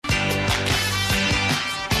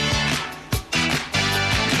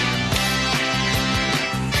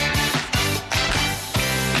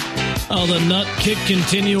Well, the nut kick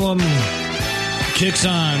continuum kicks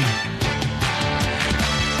on.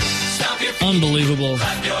 Unbelievable.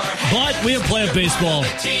 But we have playoff baseball.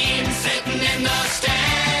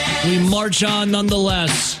 We march on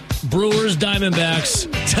nonetheless. Brewers, Diamondbacks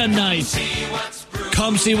tonight.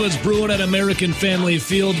 Come see what's brewing at American Family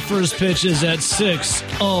Field. First pitch is at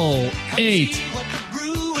 6:08.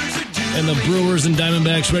 And the Brewers and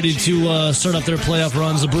Diamondbacks ready to start off their playoff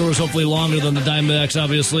runs. The Brewers hopefully longer than the Diamondbacks,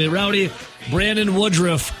 obviously. Rowdy, Brandon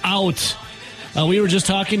Woodruff out. We were just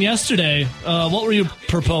talking yesterday. What were you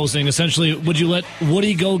proposing? Essentially, would you let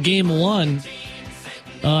Woody go game one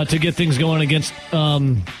to get things going against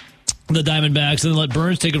the Diamondbacks and then let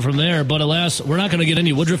Burns take it from there? But alas, we're not going to get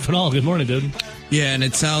any Woodruff at all. Good morning, dude. Yeah, and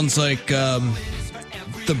it sounds like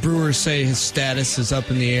the Brewers say his status is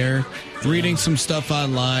up in the air. Reading some stuff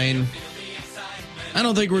online, I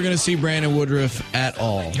don't think we're going to see Brandon Woodruff at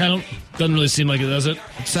all. Doesn't really seem like it, does it?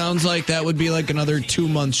 It sounds like that would be like another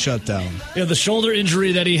 2-month shutdown. Yeah, the shoulder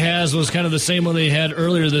injury that he has was kind of the same one they had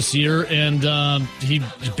earlier this year, and he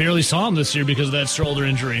barely saw him this year because of that shoulder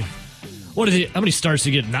injury. How many starts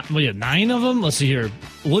did he get? 9 of them? Let's see here.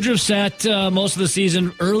 Woodruff sat most of the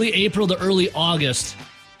season, early April to early August.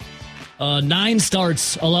 9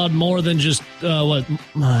 starts, allowed more than 2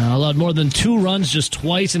 runs just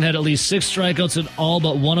twice, and had at least 6 strikeouts in all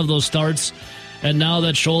but one of those starts. And now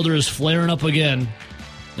that shoulder is flaring up again.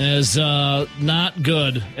 As not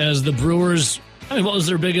good. As the Brewers, what was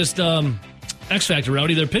their biggest X factor,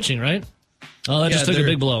 Rowdy? They're pitching, right? Oh, that just took a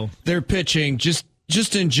big blow. They're pitching. Just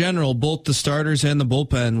in general, both the starters and the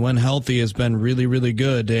bullpen, when healthy, has been really, really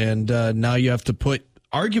good. And now you have to put,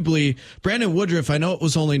 arguably, Brandon Woodruff, I know it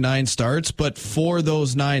was only 9 starts, but for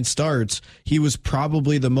those 9 starts, he was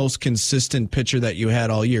probably the most consistent pitcher that you had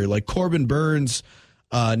all year. Like Corbin Burns,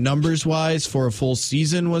 numbers wise, for a full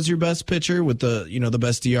season was your best pitcher with the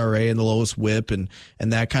best ERA and the lowest WHIP and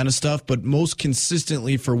that kind of stuff. But most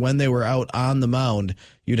consistently for when they were out on the mound,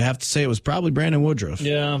 you'd have to say it was probably Brandon Woodruff.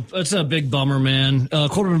 Yeah, that's a big bummer, man.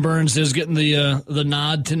 Corbin Burns is getting the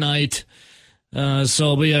nod tonight.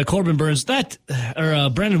 Corbin Burns,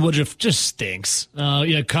 Brandon Woodruff just stinks.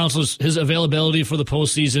 Counsell's his availability for the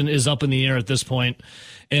postseason is up in the air at this point.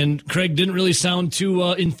 And Craig didn't really sound too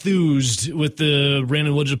enthused with the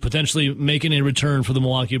Brandon Woodruff potentially making a return for the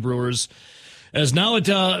Milwaukee Brewers. As now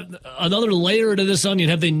another layer to this onion.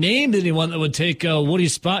 Have they named anyone that would take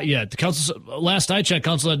Woody's spot yet? The Counsell, last I checked,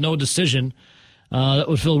 Counsell had no decision. That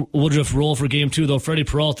would fill Woodruff's role for Game 2, though. Freddie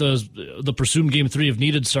Peralta is the presumed Game 3 if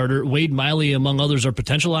needed starter. Wade Miley, among others, are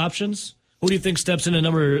potential options. Who do you think steps in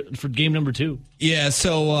for Game number 2? Yeah,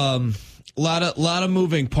 so lot of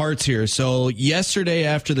moving parts here. So yesterday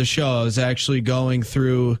after the show, I was actually going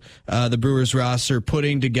through the Brewers roster,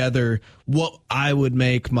 putting together what I would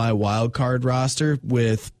make my wild card roster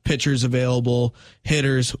with pitchers available,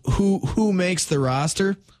 hitters. Who makes the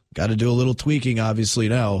roster? Got to do a little tweaking, obviously,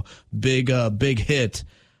 now. Big hit.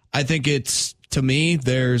 I think to me,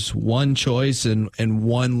 there's one choice and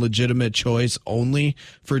one legitimate choice only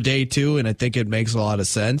for day 2, and I think it makes a lot of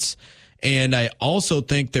sense. And I also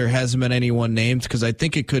think there hasn't been anyone named because I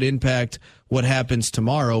think it could impact what happens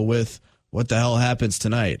tomorrow with what the hell happens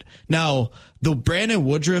tonight. Now, the Brandon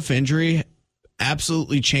Woodruff injury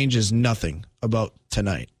absolutely changes nothing about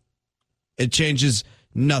tonight. It changes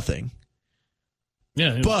nothing.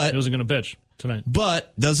 Yeah, he wasn't going to pitch tonight.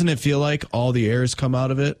 But doesn't it feel like all the air has come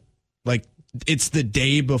out of it? Like it's the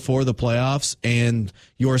day before the playoffs and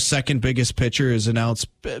your second biggest pitcher is announced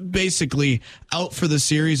basically out for the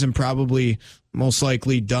series and probably most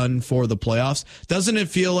likely done for the playoffs. Doesn't it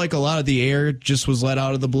feel like a lot of the air just was let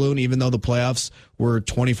out of the balloon even though the playoffs were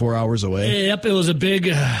 24 hours away? Yep, it was a big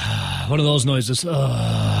one of those noises.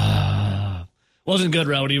 Wasn't good,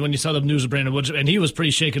 Rowdy, when you saw the news of Brandon Woodruff, and he was pretty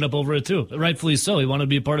shaken up over it, too. Rightfully so. He wanted to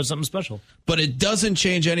be a part of something special. But it doesn't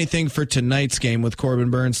change anything for tonight's game with Corbin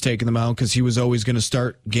Burns taking them out because he was always going to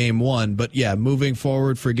start Game 1. But, yeah, moving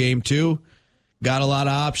forward for Game 2, got a lot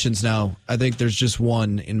of options now. I think there's just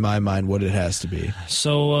one, in my mind, what it has to be.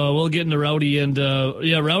 So we'll get into Rowdy. And,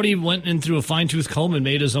 Rowdy went in through a fine-tooth comb and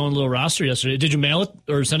made his own little roster yesterday. Did you mail it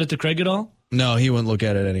or send it to Craig at all? No, he wouldn't look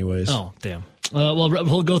at it anyways. Oh, damn.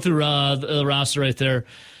 We'll go through the roster right there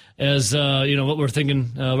as, what we're thinking,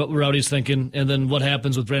 what Rowdy's thinking, and then what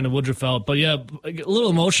happens with Brandon Woodruff out. But, yeah, a little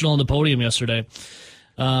emotional on the podium yesterday.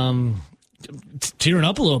 Tearing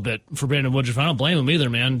up a little bit for Brandon Woodruff. I don't blame him either,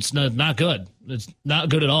 man. It's not good. It's not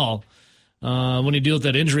good at all when you deal with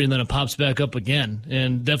that injury and then it pops back up again.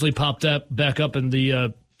 And definitely popped that back up in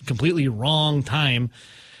the completely wrong time.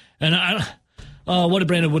 And What did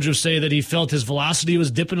Brandon Woodruff say? That he felt his velocity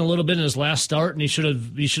was dipping a little bit in his last start, and he should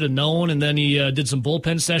have known. And then he did some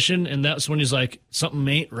bullpen session, and that's when he's like, something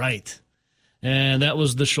ain't right. And that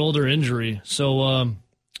was the shoulder injury. So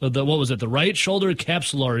what was it? The right shoulder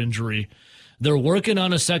capsular injury. They're working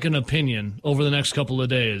on a second opinion over the next couple of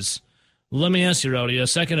days. Let me ask you, Rowdy, a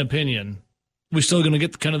second opinion. We still going to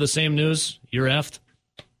get kind of the same news? You're effed?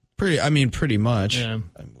 Pretty much. Yeah.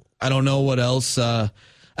 I don't know what else. I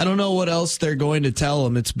don't know what else they're going to tell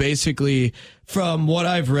him. It's basically, from what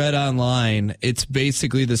I've read online, it's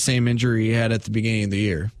basically the same injury he had at the beginning of the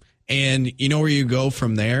year. And you know where you go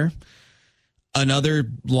from there? Another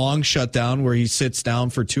long shutdown where he sits down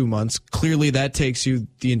for 2 months. Clearly that takes you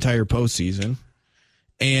the entire postseason.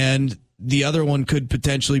 And the other one could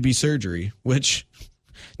potentially be surgery, which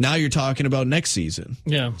now you're talking about next season.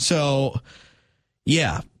 Yeah. So,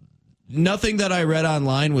 yeah. Nothing that I read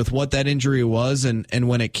online with what that injury was and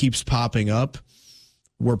when it keeps popping up,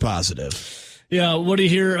 we're positive. Yeah, what do you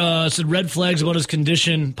hear? Said red flags about his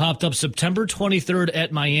condition popped up September 23rd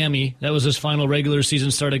at Miami. That was his final regular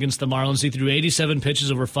season start against the Marlins. He threw 87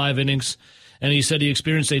 pitches over 5 innings, and he said he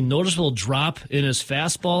experienced a noticeable drop in his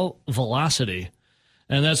fastball velocity.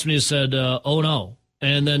 And that's when he said, oh no,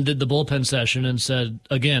 and then did the bullpen session and said,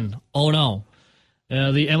 again, oh no.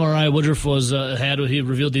 The MRI Woodruff he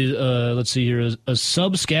revealed the, let's see here, a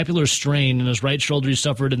subscapular strain in his right shoulder he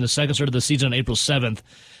suffered in the second start of the season on April 7th.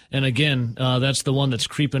 And again, that's the one that's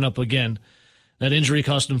creeping up again. That injury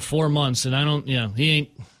cost him 4 months, and he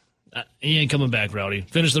ain't coming back, Rowdy.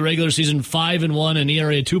 Finished the regular season 5-1, an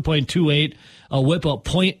ERA 2.28, a whip of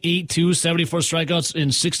 .82, 74 strikeouts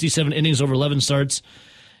in 67 innings over 11 starts.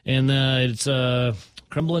 And it's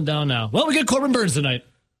crumbling down now. Well, we get Corbin Burnes tonight.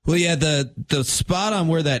 Well, yeah, the spot on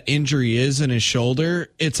where that injury is in his shoulder,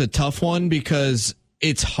 it's a tough one because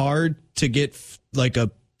it's hard to get like a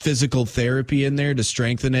physical therapy in there to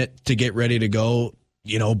strengthen it to get ready to go,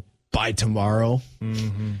 by tomorrow.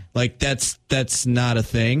 Mm-hmm. Like that's not a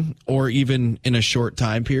thing, or even in a short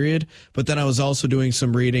time period. But then I was also doing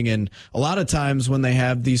some reading, and a lot of times when they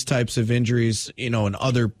have these types of injuries, in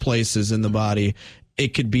other places in the body,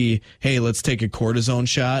 it could be, hey, let's take a cortisone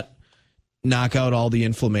shot, knock out all the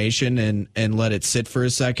inflammation and let it sit for a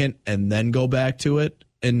second and then go back to it.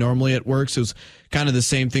 And normally it works. It was kind of the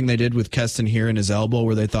same thing they did with Keston here in his elbow,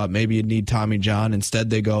 where they thought maybe you'd need Tommy John. Instead,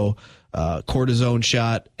 they go cortisone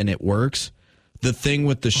shot and it works. The thing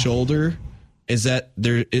with the shoulder is that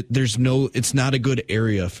it's not a good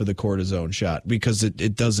area for the cortisone shot because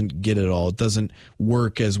it doesn't get it all. It doesn't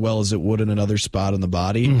work as well as it would in another spot on the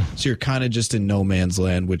body. So you're kind of just in no man's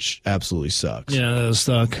land, which absolutely sucks. Yeah, that was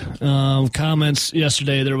stuck. Comments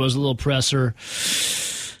yesterday, there was a little presser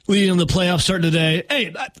leading the playoffs starting today.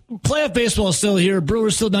 Hey, playoff baseball is still here.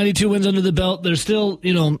 Brewers still 92 wins under the belt. They're still,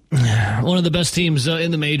 one of the best teams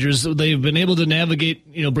in the majors. They've been able to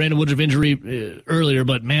navigate, Brandon Woodruff injury earlier,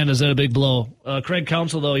 but man, is that a big blow. Craig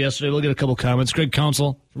Counsell, though, yesterday. We'll get a couple comments. Craig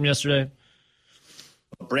Counsell from yesterday.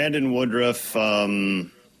 Brandon Woodruff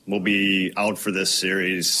will be out for this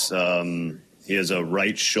series. He has a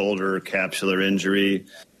right shoulder capsular injury.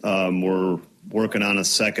 We're working on a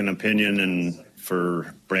second opinion and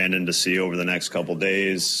for Brandon to see over the next couple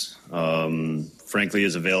days. Frankly,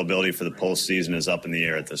 his availability for the postseason is up in the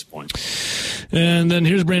air at this point. And then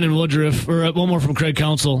here's Brandon Woodruff, or one more from Craig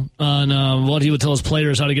Counsell on what he would tell his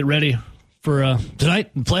players how to get ready for tonight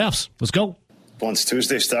in playoffs. Let's go. Once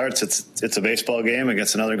Tuesday starts, it's a baseball game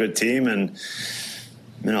against another good team, and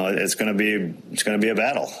it's going to be a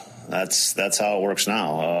battle. That's how it works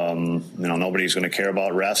now. Nobody's going to care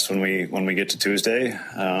about rest when we get to Tuesday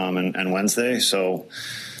and Wednesday. So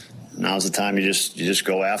now's the time you just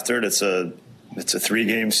go after it. It's a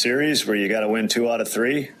 3-game series where you got to win 2 out of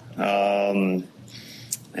 3, and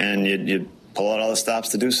you pull out all the stops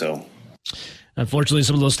to do so. Unfortunately,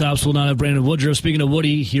 some of those stops will not have Brandon Woodruff. Speaking of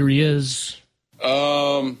Woody, here he is.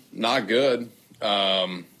 Not good.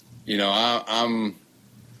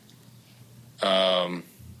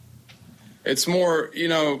 It's more,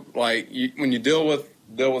 when you deal with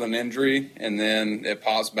an injury and then it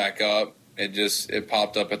pops back up, it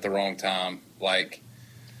popped up at the wrong time.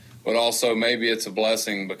 But also maybe it's a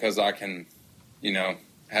blessing because I can,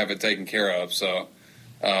 have it taken care of. So,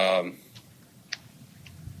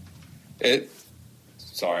 it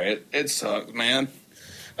sucks, man.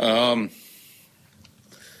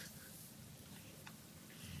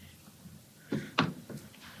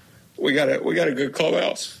 We got a good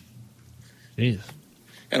clubhouse. Jeez.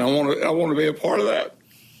 And I want to be a part of that.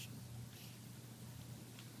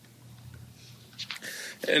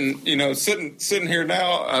 And sitting here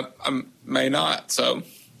now, I may not. So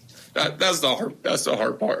that's the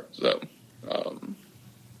hard part. So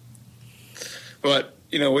But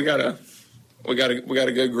we got a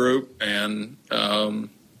good group, and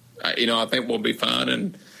I think we'll be fine,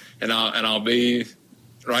 and I'll be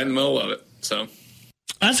right in the middle of it. So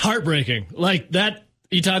that's heartbreaking. Like that,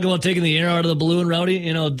 you talk about taking the air out of the balloon,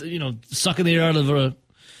 Rowdy. Sucking the air out of a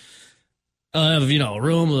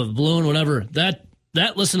room, a balloon, whatever. That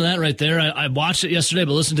listen to that right there. I watched it yesterday,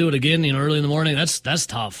 but listen to it again, early in the morning. That's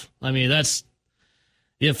tough. I mean,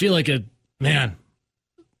 you feel like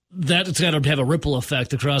that's got to have a ripple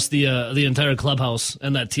effect across the entire clubhouse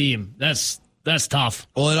and that team. That's tough.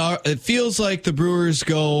 Well, it feels like the Brewers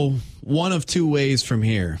go one of two ways from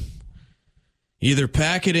here. Either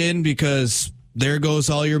pack it in because there goes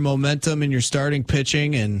all your momentum in your starting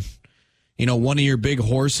pitching, and one of your big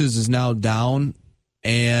horses is now down,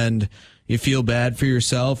 and you feel bad for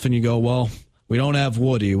yourself, and you go, well, we don't have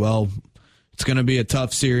Woody. Well, it's going to be a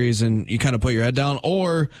tough series, and you kind of put your head down.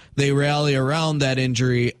 Or they rally around that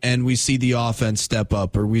injury, and we see the offense step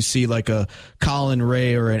up, or we see like a Colin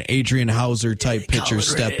Ray or an Adrian Hauser type pitcher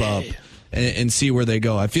step up and see where they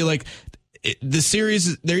go. I feel like the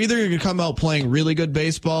series, they're either going to come out playing really good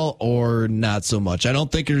baseball or not so much. I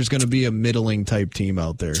don't think there's going to be a middling type team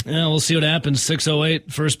out there. Yeah, we'll see what happens.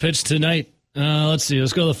 6:08, first pitch tonight. Let's see.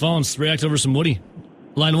 Let's go to the phones. React over some Woody.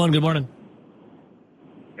 Line 1, good morning.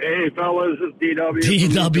 Hey, fellas, it's DW.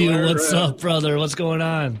 DW, what's up, brother? What's going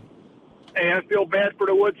on? Hey, I feel bad for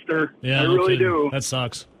the Woodster. Yeah, I really do. That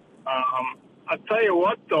sucks. I'll tell you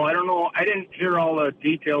what, though. I don't know. I didn't hear all the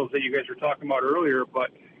details that you guys were talking about earlier, but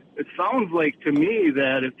it sounds like to me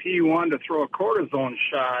that if he wanted to throw a cortisone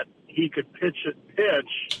shot, he could pitch,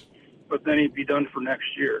 but then he'd be done for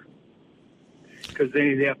next year. Because then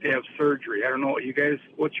he'd have to have surgery. I don't know.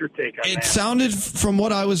 What's your take on that? It sounded, from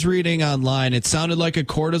what I was reading online, it sounded like a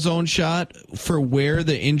cortisone shot for where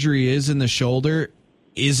the injury is in the shoulder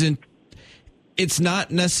it's not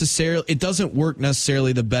necessarily, it doesn't work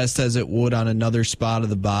necessarily the best as it would on another spot of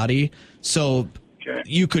the body. So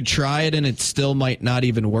you could try it and it still might not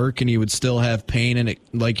even work, and you would still have pain, and it,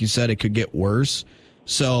 like you said, it could get worse.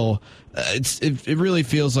 So it really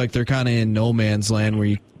feels like they're kind of in no man's land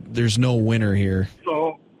where there's no winner here.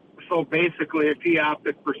 So basically, if he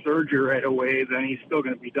opted for surgery right away, then he's still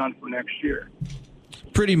going to be done for next year.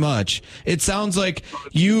 Pretty much. It sounds like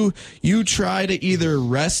you try to either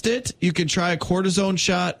rest it, you can try a cortisone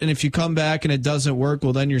shot, and if you come back and it doesn't work,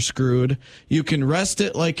 well, then you're screwed. You can rest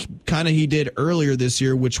it like kind of he did earlier this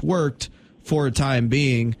year, which worked for a time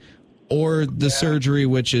being, or the surgery,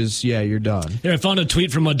 which is, you're done. Here, I found a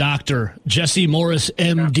tweet from a doctor, Jesse Morris,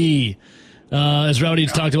 MD. As Rowdy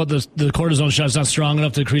talked about, the cortisone shot's not strong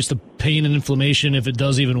enough to increase the pain and inflammation if it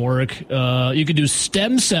does even work. You could do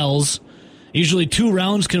stem cells. Usually 2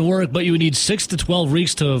 rounds can work, but you would need 6 to 12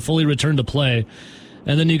 weeks to fully return to play.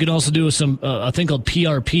 And then you can also do some a thing called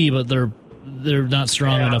PRP, but they're not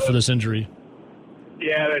strong enough for this injury.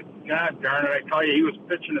 Yeah, God darn it! I tell you, he was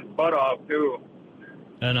pitching his butt off too.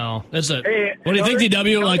 I know. That's it. Hey, what do you think,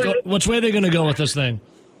 DW? Like, which way are they going to go with this thing?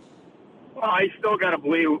 Well, I still got to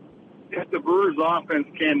believe if the Brewers' offense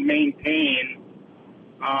can maintain,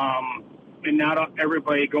 and not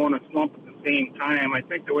everybody going to slump at the same time. I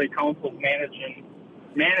think the way Council's managing,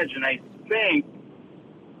 I think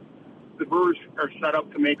the Brewers are set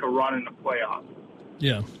up to make a run in the playoffs.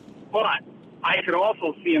 Yeah. But I could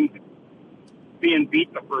also see them being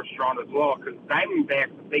beat the first round as well, because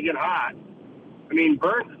Diamondbacks, if they get hot. I mean,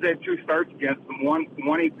 Burns has had 2 starts against them. One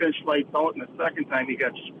he pitched lights out, and the second time he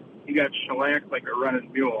got shellacked like a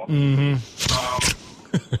running mule. Mm-hmm.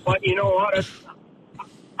 But you know what?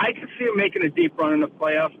 I could see him making a deep run in the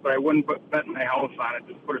playoffs, but I wouldn't bet my house on it,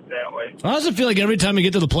 just put it that way. I also feel like every time you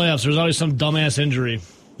get to the playoffs, there's always some dumbass injury,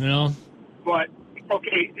 you know? But,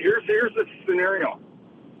 okay, here's the scenario.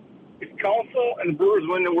 If Council and the Brewers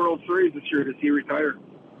win the World Series this year, does he retire?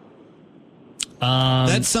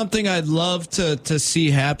 That's something I'd love to see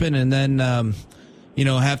happen, and then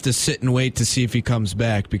have to sit and wait to see if he comes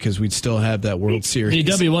back, because we'd still have that World Series.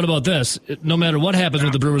 DW, what about this? No matter what happens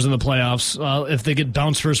with the Brewers in the playoffs, if they get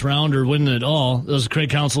bounced first round or win it at all, does Craig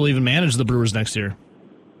Counsell even manage the Brewers next year?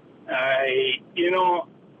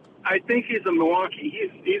 I think he's a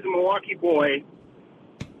Milwaukee boy.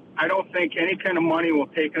 I don't think any kind of money will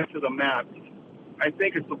take him to the Mets. I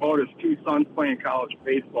think it's about his 2 sons playing college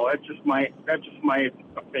baseball. That's just my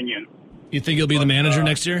opinion. You think he'll be the manager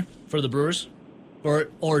next year for the Brewers?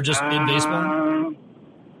 Or just in baseball?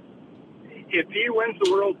 If he wins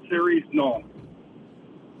the World Series, no.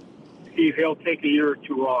 He'll take a year or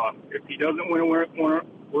 2 off. If he doesn't win a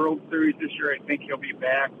World Series this year, I think he'll be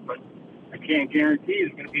back. But I can't guarantee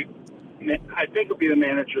he's going to be. I think he'll be the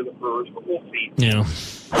manager of the Brewers, but we'll see. Yeah.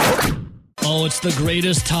 Oh, it's the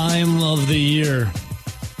greatest time of the year.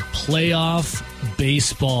 Playoff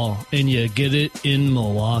baseball, and you get it in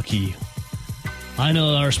Milwaukee. I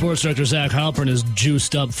know our sports director, Zach Halpern, is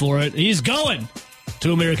juiced up for it. He's going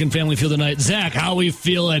to American Family Field tonight. Zach, how we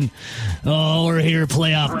feeling? Oh, we're here,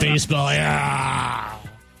 playoff baseball. Yeah.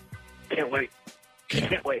 Can't wait.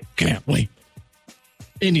 Can't wait.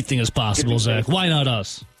 Anything is possible, Zach. Why not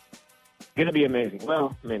us? Going to be amazing.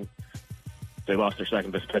 Well, I mean, they lost their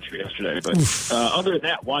second best pitcher yesterday, but other than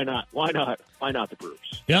that, why not? Why not the Brewers?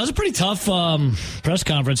 Yeah, it was a pretty tough press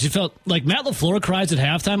conference. You felt like Matt LaFleur cries at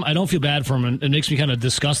halftime. I don't feel bad for him, and it makes me kind of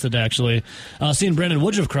disgusted, actually. Seeing Brandon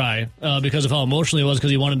Woodruff cry because of how emotional he was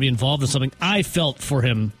because he wanted to be involved in something. I felt for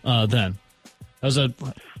him then. It was an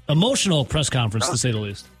emotional press conference, to say the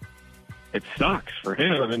least. It sucks for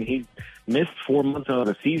him. I mean, he missed 4 months out of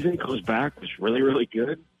the season, comes back, was really, really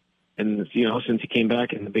good. And, since he came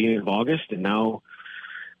back in the beginning of August, and now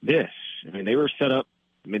this. I mean, they were set up.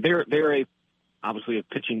 I mean, they're obviously a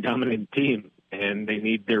pitching-dominated team, and they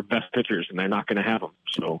need their best pitchers, and they're not going to have them.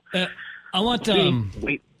 So I want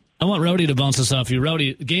Rowdy to bounce this off you.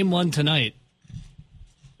 Rowdy, game 1 tonight.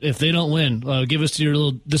 If they don't win, give us your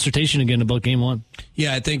little dissertation again about game 1.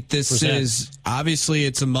 Yeah, I think this is obviously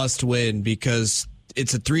it's a must win because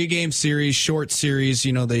it's a 3-game series, short series.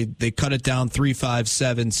 They cut it down 3-5,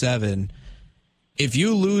 7-7. If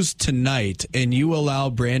you lose tonight and you allow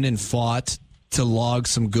Brandon Pfaadt to log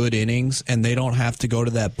some good innings and they don't have to go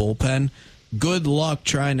to that bullpen, good luck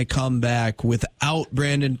trying to come back without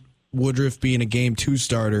Brandon Woodruff being a game 2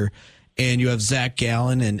 starter. And you have Zach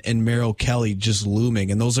Gallen and Merrill Kelly just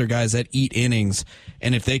looming. And those are guys that eat innings.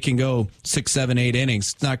 And if they can go 6, 7, 8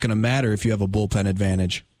 innings, it's not going to matter if you have a bullpen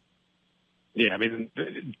advantage. Yeah, I mean,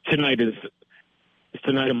 tonight is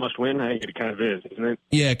tonight a must-win? I think it kind of is, isn't it?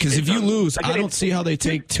 Yeah, because if you lose, I don't see how they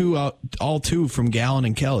take all two from Gallen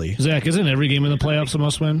and Kelly. Zach, isn't every game in the playoffs a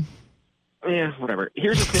must-win? Yeah, whatever.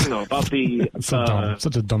 Here's the thing, though, about the...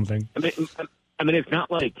 Such a dumb thing. I mean, it's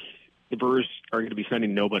not like the Brewers are going to be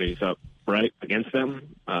sending nobodies up, right, against them.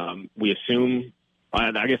 We assume...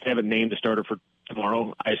 I guess they haven't named a starter for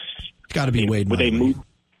tomorrow. It's got to be Wade Would Miley. they move?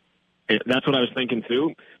 That's what I was thinking,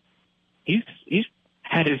 too. He's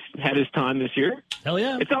had his time this year. Hell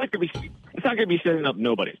yeah! It's not like it's not going to be setting up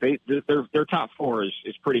nobodies. Their top 4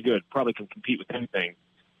 is pretty good. Probably can compete with anything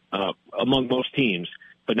among most teams.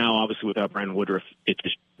 But now, obviously, without Brandon Woodruff, it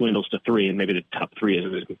just dwindles to 3, and maybe the top 3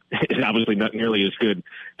 is obviously not nearly as good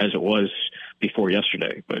as it was before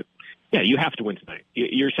yesterday. But yeah, you have to win tonight.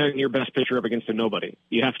 You're sending your best pitcher up against a nobody.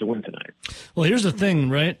 You have to win tonight. Well, here's the thing,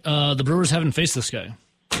 right? The Brewers haven't faced this guy.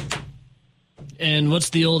 And what's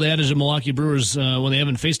the old adage of Milwaukee Brewers? When they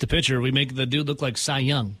haven't faced a pitcher, we make the dude look like Cy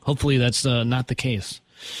Young. Hopefully that's not the case.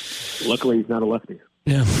 Luckily, he's not a lefty.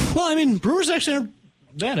 Yeah. Well, I mean, Brewers actually aren't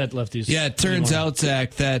bad at lefties. Yeah, it turns out,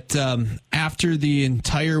 Zach, that after the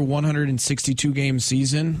entire 162-game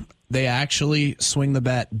season, they actually swing the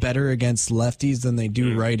bat better against lefties than they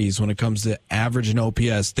do righties when it comes to average and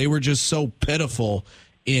OPS. They were just so pitiful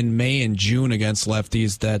in May and June against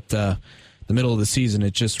lefties that the middle of the season,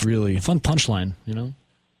 it just really... Fun punchline,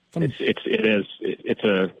 Fun. It is. It's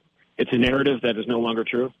a narrative that is no longer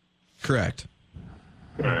true. Correct.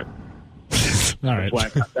 All right. All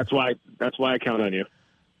right. That's why I count on you.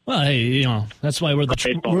 Well, hey, that's why we're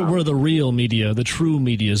the real media, the true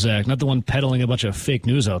media, Zach, not the one peddling a bunch of fake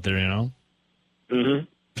news out there, Mm-hmm.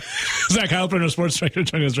 Zach Halpern, our sports director,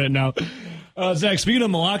 joining us right now. Zach, speaking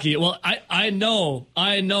of Milwaukee, well, I know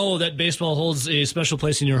that baseball holds a special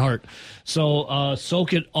place in your heart. So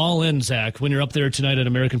soak it all in, Zach, when you're up there tonight at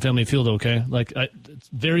American Family Field, okay? It's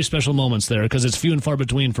very special moments there because it's few and far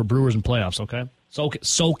between for Brewers and playoffs, okay?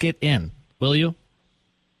 Soak it in, will you?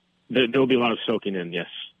 There will be a lot of soaking in, yes.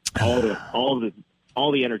 All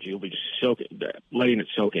the energy will be just letting it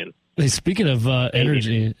soak in. Hey, speaking of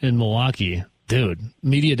energy in Milwaukee, dude,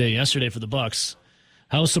 media day yesterday for the Bucks.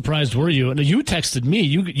 How surprised were you? And you texted me.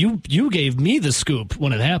 You gave me the scoop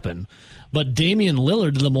when it happened. But Damian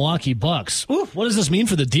Lillard to the Milwaukee Bucks. Ooh, what does this mean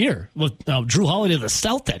for the Deer? Well, Drew Holiday to the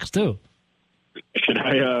Celtics too. Should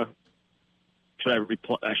I tell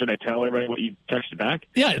everybody what you texted back?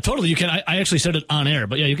 Yeah, totally. You can. I actually said it on air,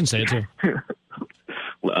 but yeah, you can say it too.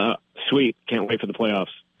 Sweet. Can't wait for the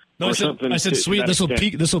playoffs. No, I said sweet. This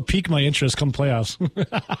will pique my interest come playoffs.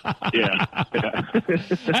 Yeah.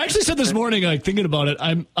 I actually said this morning, thinking about it,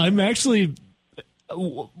 I'm actually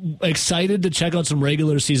excited to check out some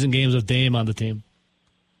regular season games with Dame on the team.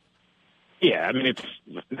 Yeah, I mean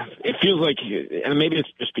it feels like, and maybe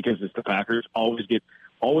it's just because it's the Packers always get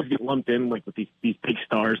lumped in with these big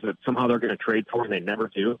stars that somehow they're going to trade for and they never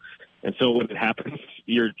do, and so when it happens,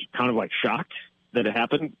 you're kind of shocked. that it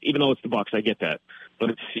happened, even though it's the Bucs. I get that.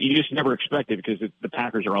 But you just never expect it because the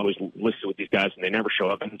Packers are always listed with these guys, and they never show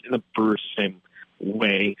up. And the Brewers, the same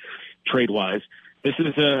way, trade-wise. This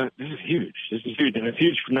is huge. This is huge. And it's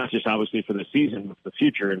huge not just obviously for the season, but for the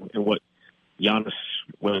future and what Giannis,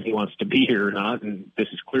 whether he wants to be here or not. And this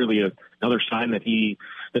is clearly another sign that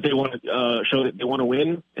they want to show that they want to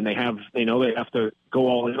win, and they know they have to go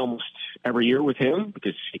all in almost every year with him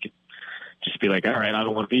because he could just be like, all right, I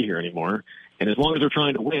don't want to be here anymore. And as long as they're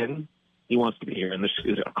trying to win, he wants to be here. And this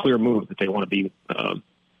is a clear move that they want to be, that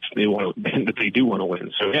they do want to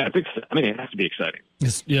win. So yeah, it has to be exciting.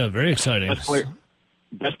 Yeah, very exciting.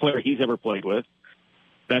 Best player he's ever played with.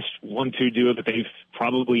 Best 1-2 duo that they've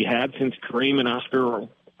probably had since Kareem and Oscar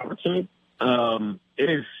Robertson. It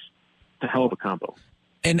is a hell of a combo.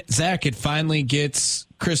 And Zach, it finally gets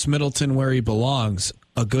Chris Middleton where he belongs,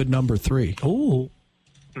 a good number 3. Ooh.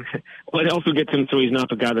 Well, it also gets him so he's not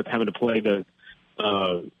the guy that's having to play the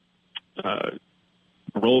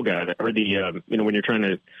role guy, or the when you're trying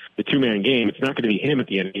to the 2-man game. It's not going to be him at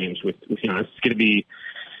the end of games with it's going to be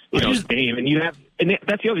Dame, and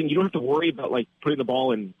that's the other thing. You don't have to worry about like putting the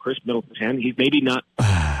ball in Chris Middleton's hand. He's maybe not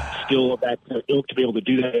still of that ilk to be able to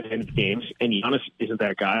do that at the end of games. And Giannis isn't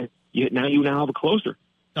that guy. You now have a closer.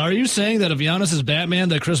 Are you saying that if Giannis is Batman,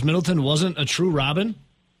 that Chris Middleton wasn't a true Robin?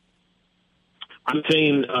 I'm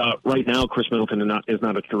saying right now Chris Middleton is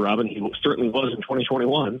not a true Robin. He certainly was in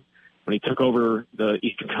 2021 when he took over the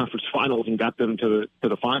Eastern Conference Finals and got them to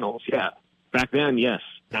the finals. Yeah, back then, yes.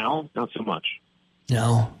 Now, not so much.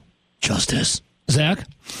 No. Justice. Zach?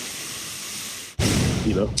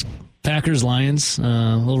 Packers, Lions.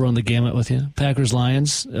 We'll run the gamut with you. Packers,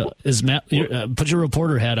 Lions. Is Matt? Put your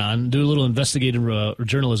reporter hat on. Do a little investigative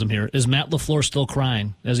journalism here. Is Matt LaFleur still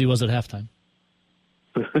crying as he was at halftime?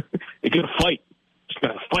 They got to fight. Just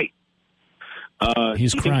got to fight.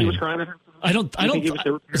 He's crying. He was crying.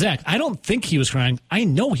 Zach, I don't think he was crying. I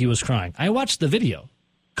know he was crying. I watched the video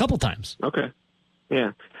a couple times. Okay.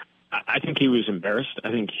 Yeah. I think he was embarrassed.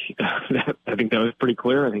 I think that was pretty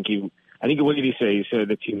clear. I think what did he say? He said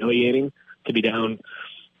it's humiliating to be down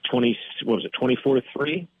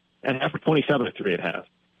 24-3 at half or 27-3 at half.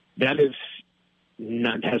 That has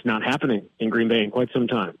not happened in Green Bay in quite some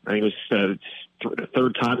time. I think it was the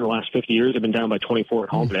third time in the last 50 years they've been down by 24 at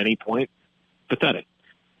home at any point. Pathetic.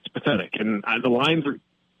 It's pathetic. And the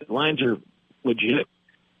Lions are legit.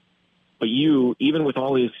 But even with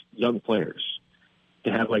all these young players,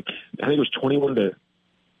 to have I think it was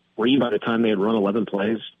 21-3 by the time they had run 11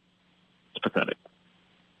 plays. It's pathetic.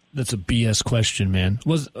 That's a BS question, man.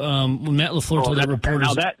 Was when Matt LaFleur told that reporter?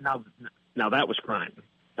 Now that was crying.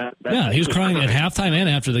 He was crying at halftime and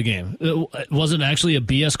after the game. Was it actually a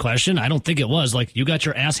BS question? I don't think it was. Like, you got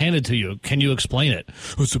your ass handed to you. Can you explain it?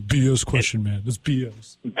 It's a BS question, man. It's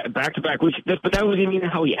BS. Back to back. But that wasn't even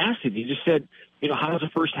how he asked it. He just said, how does a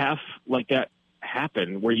first half like that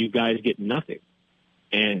happen where you guys get nothing?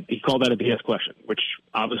 And he called that a BS question, which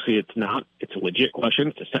obviously it's not. It's a legit question.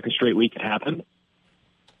 It's the second straight week it happened.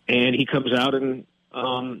 And he comes out and,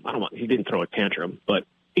 he didn't throw a tantrum, but,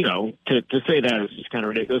 to say that is just kind of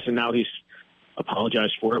ridiculous. And now he's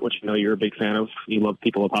apologized for it, which you're a big fan of. You love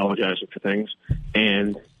people apologizing for things.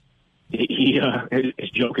 And he is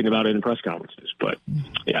joking about it in press conferences. But,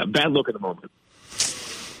 yeah, bad look at the moment.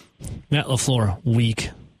 Matt LaFleur, weak,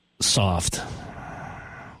 soft.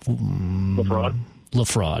 LaFraud.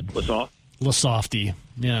 LaSofty.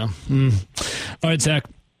 Yeah. All right, Zach.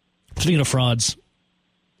 Speaking of frauds,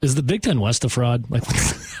 is the Big Ten West a fraud? Like,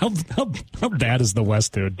 how bad is the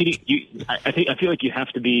West, dude? I feel like you have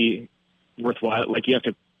to be worthwhile. Like, you have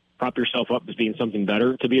to prop yourself up as being something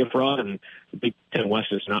better to be a fraud, and the Big Ten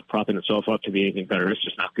West is not propping itself up to be anything better. It's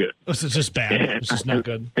just not good. It's just bad. It's just not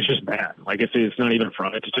good. It's just bad. Like, it's not even a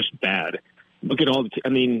fraud. It's just bad. Look at all I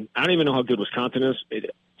don't even know how good Wisconsin is.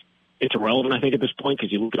 It's irrelevant, I think, at this point,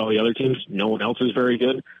 because you look at all the other teams, no one else is very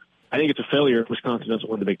good. I think it's a failure if Wisconsin doesn't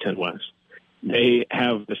win the Big Ten West. They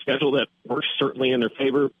have the schedule that works certainly in their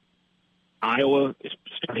favor. Iowa is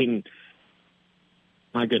starting,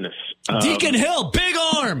 my goodness. Deacon Hill, big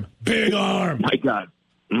arm.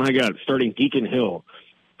 My God, starting Deacon Hill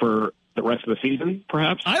for the rest of the season,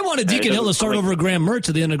 perhaps. I wanted Deacon Hill to start over Graham Mertz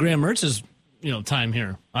at the end of Graham Mertz's time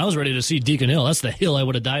here. I was ready to see Deacon Hill. That's the hill I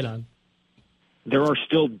would have died on. There are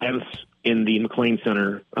still dents in the McLean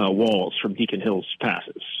Center walls from Deacon Hill's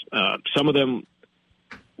passes. Some of them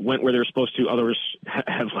went where they're supposed to. Others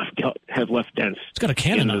have left dents. He's got a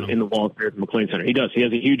cannon in the walls there at the McLean Center. He does. He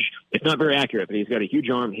has a huge. It's not very accurate, but he's got a huge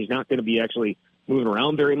arm. He's not going to be actually moving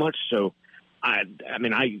around very much. So,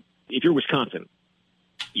 if you're Wisconsin,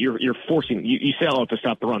 you're forcing you still have to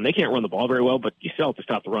stop the run. They can't run the ball very well, but you still have to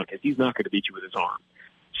stop the run because he's not going to beat you with his arm.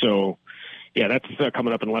 So, yeah, that's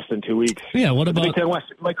coming up in less than 2 weeks. Yeah, what about the Big Ten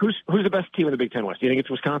West? Like, who's the best team in the Big Ten West? Do you think it's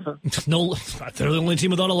Wisconsin? No, they're the only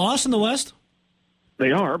team without a loss in the West.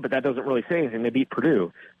 They are, but that doesn't really say anything. They beat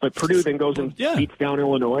Purdue, but Purdue then goes and beats down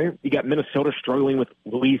Illinois. You got Minnesota struggling with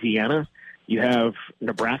Louisiana. You have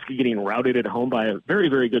Nebraska getting routed at home by a very,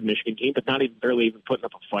 very good Michigan team, but not even barely even putting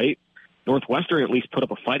up a fight. Northwestern at least put up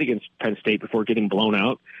a fight against Penn State before getting blown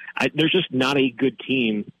out. There's just not a good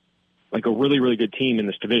team, like a really, really good team in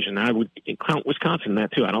this division. I would count Wisconsin in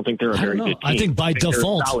that too. I don't think they're a very good team. I think by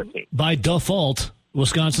default,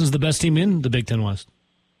 Wisconsin's the best team in the Big Ten West.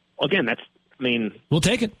 Well, again, we'll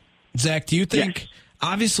take it. Zach, do you think,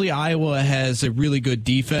 obviously Iowa has a really good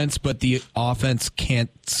defense, but the offense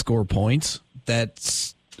can't score points?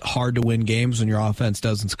 That's hard to win games when your offense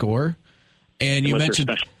doesn't score. And you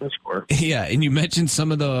mentioned, and you mentioned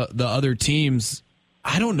some of the other teams.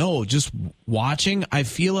 I don't know, just watching, I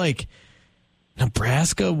feel like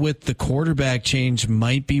Nebraska with the quarterback change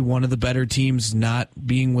might be one of the better teams, not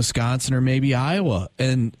being Wisconsin or maybe Iowa.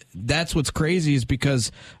 And that's what's crazy is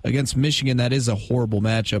because against Michigan, that is a horrible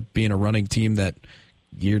matchup, being a running team that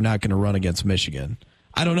you're not going to run against Michigan.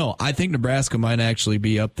 I don't know. I think Nebraska might actually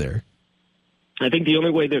be up there. I think the only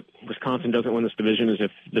way that Wisconsin doesn't win this division is if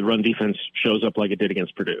the run defense shows up like it did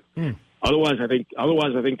against Purdue. Otherwise, I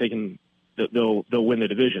think they can. They'll win the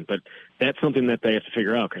division, but that's something that they have to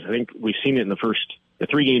figure out because I think we've seen it in the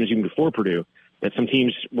 3 games even before Purdue that some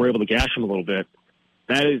teams were able to gash them a little bit.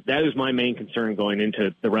 That is my main concern going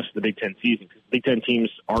into the rest of the Big Ten season because Big Ten teams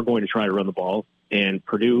are going to try to run the ball, and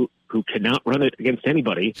Purdue, who cannot run it against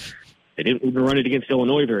anybody, they didn't even run it against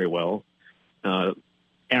Illinois very well,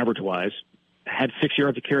 average-wise, had 6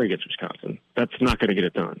 yards of carry against Wisconsin. That's not going to get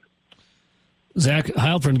it done. Zach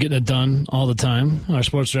Heilprin getting it done all the time, our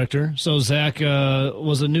sports director. So, Zach,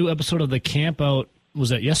 was a new episode of The Camp out, was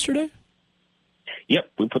that yesterday? Yep,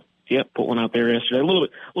 we put one out there yesterday. A little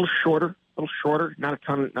shorter, not a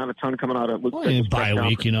ton coming out of bye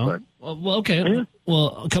week, you know. Well, okay. Yeah.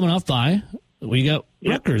 Well, coming off bye, we got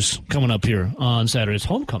Rutgers coming up here on Saturday. It's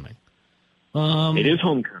homecoming. It is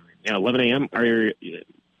homecoming. Yeah, 11 a.m.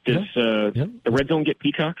 Does the Red Zone get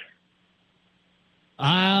Peacock?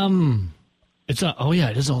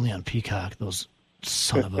 It is only on Peacock. Those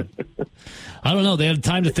son of a. I don't know. They had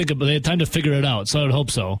time to think about. They had time to figure it out. So I would hope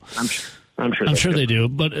so. I'm sure they do.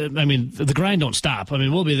 But I mean, the grind don't stop. I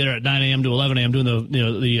mean, we'll be there at 9 a.m. to 11 a.m. doing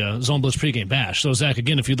the Zone Blitz pregame bash. So Zach,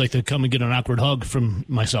 again, if you'd like to come and get an awkward hug from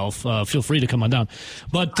myself, feel free to come on down.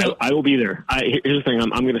 But I will be there. Here's the thing. I'm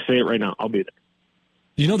going to say it right now. I'll be there.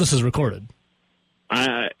 You know this is recorded.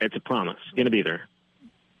 It's a promise. Going to be there.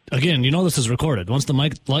 Again, you know this is recorded. Once the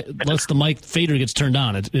mic fader gets turned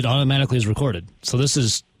on, it automatically is recorded. So this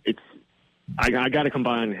is. I got to come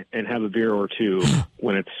by and have a beer or two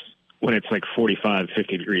when it's like 45,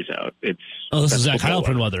 50 degrees out. This is Zach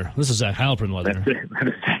Heilprin weather. This is Zach Heilprin weather. That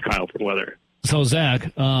is Zach Heilprin weather. So Zach,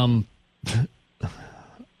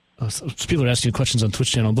 people are asking you questions on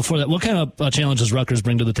Twitch channel. Before that, what kind of challenge does Rutgers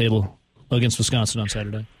bring to the table against Wisconsin on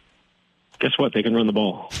Saturday? Guess what? They can run the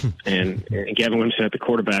ball, and Gavin Wimsatt at the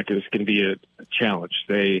quarterback is going to be a challenge.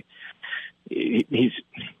 He's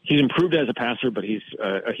improved as a passer, but he's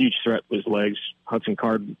a huge threat with his legs. Hudson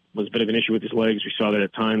Card was a bit of an issue with his legs. We saw that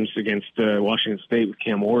at times against Washington State with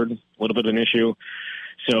Cam Ward, a little bit of an issue.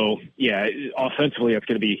 So yeah, offensively, that's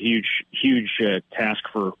going to be a huge task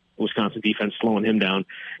for Wisconsin defense, slowing him down.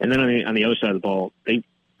 And then on the other side of the ball, they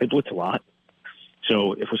blitz a lot.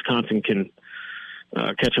 So if Wisconsin can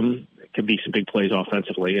catch them, it could be some big plays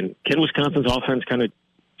offensively. And can Wisconsin's offense kind of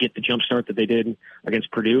get the jump start that they did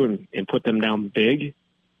against Purdue and put them down big?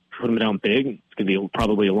 Put them down big. It's going to be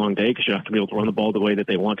probably a long day because you're not going to be able to run the ball the way that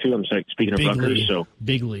they want to. I'm speaking of Rutgers. So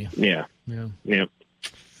bigly. Yeah.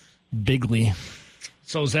 Bigly.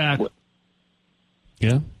 So Zach. What?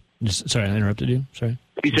 Yeah. Sorry, I interrupted you. Sorry.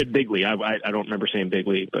 You said bigly. I don't remember saying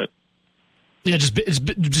bigly, but. Yeah, just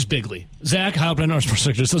bigly. Zach Heilprin, our sports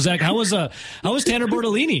director. So Zach, how was Tanner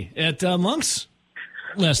Bortolini at Monks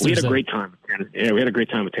last Thursday? We had a great time. Yeah, we had a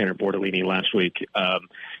great time with Tanner Bortolini last week.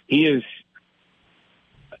 He is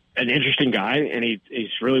an interesting guy, and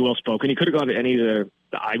he's really well spoken. He could have gone to any of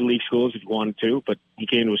the Ivy League schools if he wanted to, but he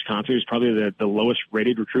came to Wisconsin. He was probably the lowest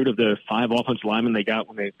rated recruit of the 5 offensive linemen they got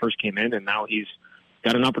when they first came in, and now he's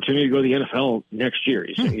got an opportunity to go to the NFL next year.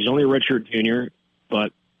 He's only a redshirt junior,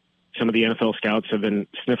 but some of the NFL scouts have been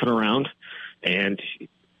sniffing around, and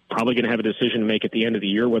probably going to have a decision to make at the end of the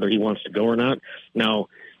year whether he wants to go or not. Now,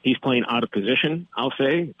 he's playing out of position, I'll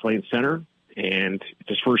say, playing center, and it's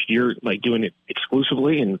his first year like doing it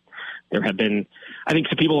exclusively, and There have been, I think,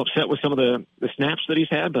 some people upset with some of the snaps that he's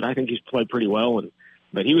had, but I think he's played pretty well.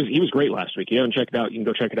 But he was great last week. You haven't checked it out, you can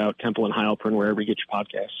go check it out, Temple and Heilprin, wherever you get your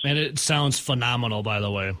podcasts. And it sounds phenomenal, by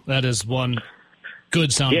the way. That is one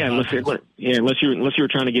good sound. Yeah, unless you were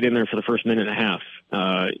trying to get in there for the first minute and a half.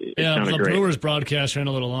 The great. Brewers broadcast ran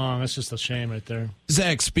a little long. That's just a shame right there.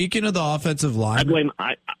 Zach, speaking of the offensive line,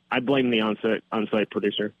 I blame the on-site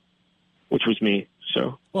producer, which was me.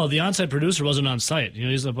 So, well, the on-site producer wasn't on site.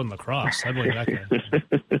 He's up on the cross. I blame that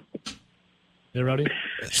guy. You ready?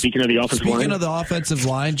 Speaking of the offensive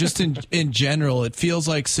line, just in general, it feels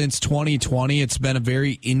like since 2020, it's been a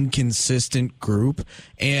very inconsistent group,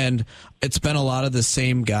 and it's been a lot of the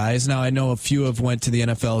same guys. Now, I know a few have went to the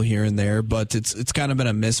NFL here and there, but it's kind of been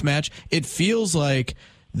a mismatch. It feels like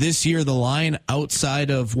this year the line outside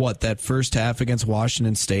of that first half against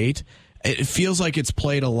Washington State, it feels like it's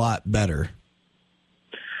played a lot better.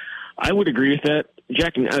 I would agree with that.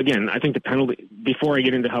 Jack, again, I think the penalty, before I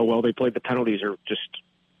get into how well they played, the penalties are just,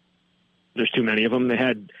 there's too many of them. I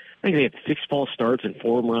think they had 6 false starts and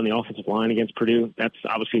 4 of them were on the offensive line against Purdue. That's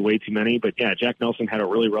obviously way too many. But yeah, Jack Nelson had a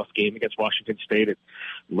really rough game against Washington State. It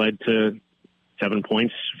led to 7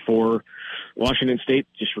 points for Washington State,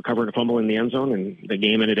 just recovering a fumble in the end zone. And the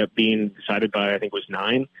game ended up being decided by, I think it was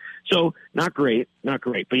 9. So not great.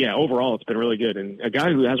 But yeah, overall it's been really good. And a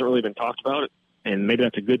guy who hasn't really been talked about, and maybe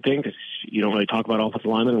that's a good thing because you don't really talk about offensive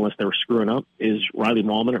linemen unless they were screwing up, is Riley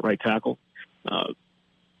Mahlman at right tackle.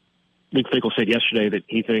 Luke Fickell said yesterday that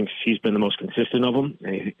he thinks he's been the most consistent of them,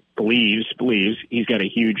 and he believes he's got a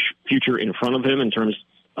huge future in front of him in terms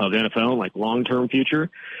of NFL, like long-term future.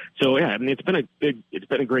 So yeah, I mean, it's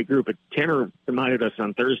been a great group. But Tanner reminded us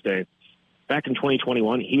on Thursday, back in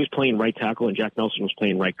 2021, he was playing right tackle and Jack Nelson was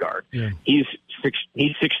playing right guard. Yeah. He's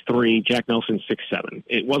 6'3", Jack Nelson's 6'7".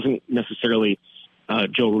 It wasn't necessarily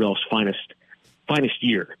Joe Rudolph's finest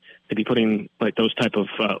year to be putting like those type of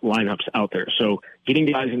lineups out there. So getting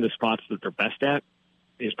guys into spots that they're best at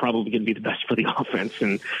is probably going to be the best for the offense.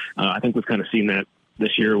 And I think we've kind of seen that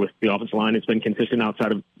this year with the offensive line. It's been consistent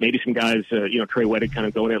outside of maybe some guys, Trey Wettig kind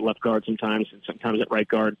of going at left guard sometimes and sometimes at right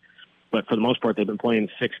guard. But for the most part, they've been playing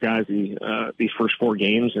 6 guys these first 4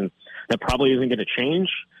 games, and that probably isn't going to change.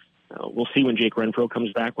 We'll see when Jake Renfro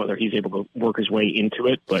comes back, whether he's able to work his way into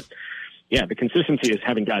it. But yeah, the consistency is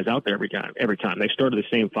having guys out there every time. They started the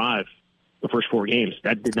same 5 the first 4 games.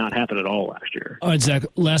 That did not happen at all last year. All right, Zach,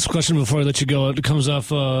 last question before I let you go. It comes off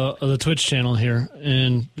the Twitch channel here,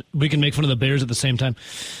 and we can make fun of the Bears at the same time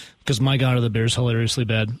because, my God, are the Bears hilariously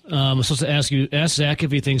bad. I'm supposed to ask Zach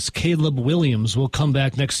if he thinks Caleb Williams will come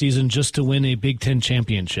back next season just to win a Big Ten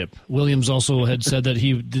championship. Williams also had said that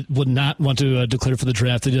he would not want to declare for the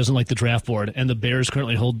draft. He doesn't like the draft board, and the Bears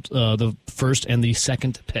currently hold the first and the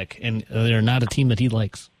second pick, and they're not a team that he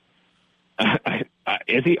likes.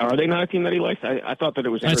 Are they not a team that he likes? I thought that it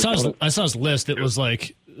was. I saw his list. It was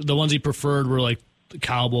like the ones he preferred were like the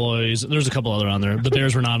Cowboys. There's a couple other on there. The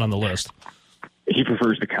Bears were not on the list. He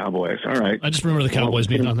prefers the Cowboys. All right. I just remember the Cowboys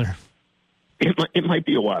being on there. It might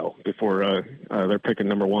be a while before they're picking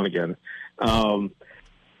number 1 again. I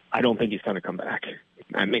don't think he's going to come back.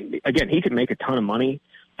 I mean, again, he could make a ton of money,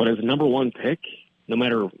 but as a number 1 pick, no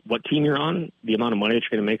matter what team you're on, the amount of money that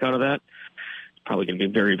you're going to make out of that, it's probably going to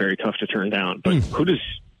be very, very tough to turn down. But who does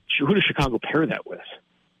Chicago pair that with?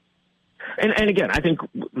 And again, I think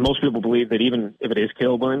most people believe that even if it is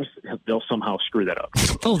Caleb Williams, they'll somehow screw that up.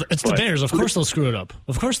 Oh, it's the Bears. Of course they'll screw it up.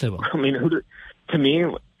 Of course they will. I mean, to me,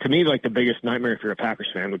 like the biggest nightmare if you're a Packers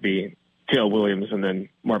fan would be Caleb Williams and then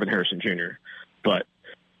Marvin Harrison Jr. But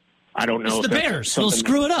I don't know. It's the Bears. They'll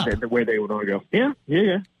screw it up. The way they would want to go. Yeah.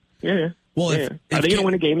 Well, are they going to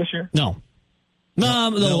win a game this year? No,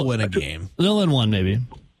 they'll win a game. They'll win one, maybe.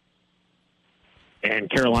 And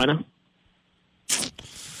Carolina,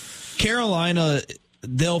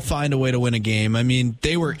 they'll find a way to win a game. I mean,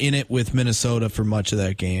 they were in it with Minnesota for much of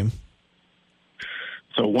that game.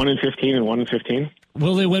 So 1-15 and 1-15.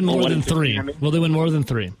 Will they win more than 3? Will they win more than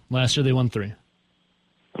 3? Last year they won 3. I'm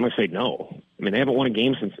going to say no. I mean, they haven't won a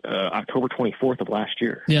game since October 24th of last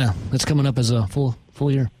year. Yeah, it's coming up as a full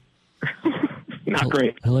year. Not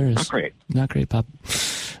great. Hilarious. Not great, Pop.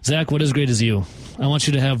 Zach, what is great is you. I want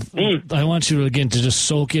you to again to just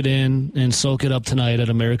soak it in and soak it up tonight at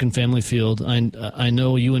American Family Field. I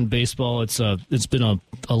know you in baseball. It's been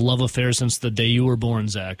a love affair since the day you were born,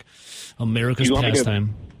 Zach. America's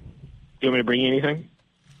pastime. Do you want me to bring you anything?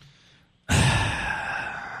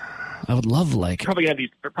 I would love like Probably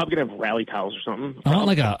gonna have rally towels or something. I want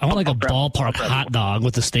like a ballpark hot dog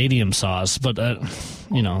with the stadium sauce, but I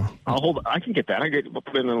can get that. We'll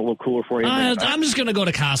put it in a little cooler for you. I'm just gonna go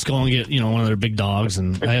to Costco and get one of their big dogs,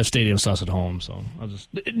 and I have stadium sauce at home, so I'll just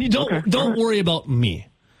don't worry about me.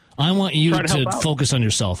 I want you to focus on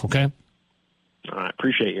yourself, okay? All right,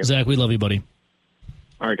 appreciate you, Zach. We love you, buddy.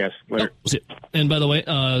 All right, guys. Later. And by the way,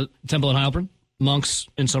 Temple and Heilprin, Monks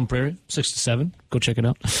in Sun Prairie, 6 to 7. Go check it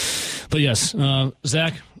out. But yes,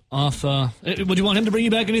 Zach, off. Would you want him to bring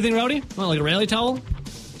you back anything, Rowdy? Well, like a rally towel?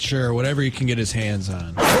 Sure, whatever he can get his hands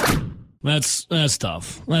on. That's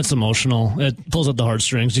tough. That's emotional. It pulls at the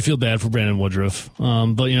heartstrings. You feel bad for Brandon Woodruff.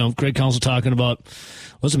 But Greg Council talking about,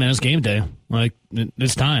 listen, man, it's game day. Like,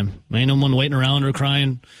 it's time. Ain't no one waiting around or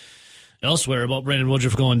crying elsewhere about Brandon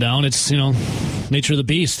Woodruff going down. It's, nature of the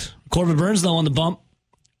beast. Corbin Burns, though, on the bump.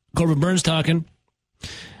 Corbin Burns talking,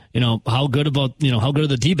 how good are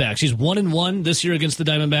the D-backs? He's 1-1 this year against the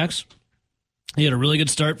Diamondbacks. He had a really good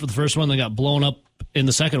start for the first one. They got blown up in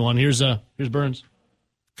the second one. Here's Burns.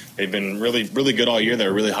 They've been really, really good all year. They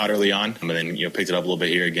were really hot early on, and then picked it up a little bit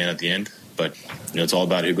here again at the end. But it's all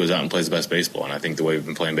about who goes out and plays the best baseball. And I think the way we've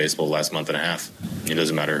been playing baseball the last month and a half, it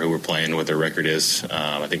doesn't matter who we're playing, what their record is.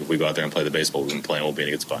 I think if we go out there and play the baseball we've been playing, we'll be in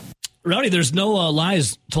a good spot. Rowdy, there's no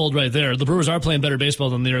lies told right there. The Brewers are playing better baseball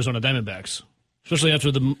than the Arizona Diamondbacks, especially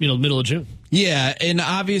after the middle of June. Yeah, and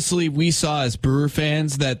obviously we saw as Brewer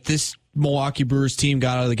fans that this Milwaukee Brewers team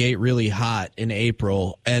got out of the gate really hot in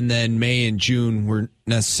April, and then May and June weren't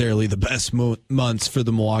necessarily the best months for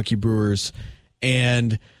the Milwaukee Brewers.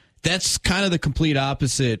 And that's kind of the complete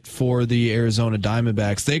opposite for the Arizona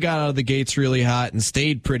Diamondbacks. They got out of the gates really hot and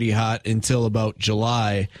stayed pretty hot until about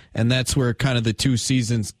July, and that's where kind of the two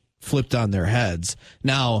seasons flipped on their heads.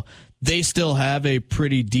 Now, they still have a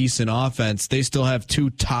pretty decent offense. They still have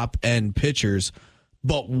two top-end pitchers.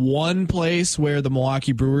 But one place where the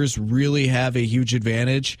Milwaukee Brewers really have a huge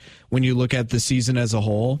advantage when you look at the season as a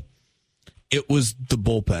whole, it was the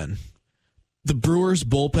bullpen. The Brewers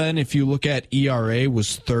bullpen, if you look at ERA,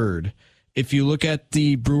 was third. If you look at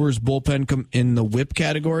the Brewers bullpen in the WHIP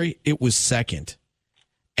category, it was second.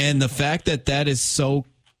 And the fact that that is so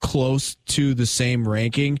close to the same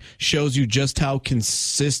ranking shows you just how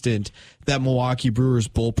consistent that Milwaukee Brewers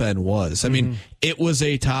bullpen was. I mean, it was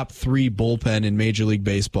a top 3 bullpen in Major League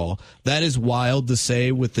Baseball. That is wild to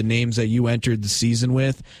say with the names that you entered the season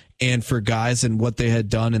with and for guys and what they had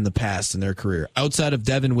done in the past in their career. Outside of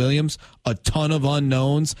Devin Williams, a ton of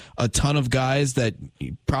unknowns, a ton of guys that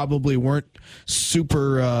probably weren't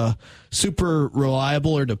super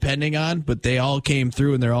reliable or depending on, but they all came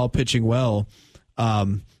through and they're all pitching well.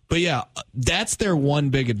 But yeah, that's their one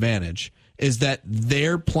big advantage, is that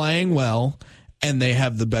they're playing well and they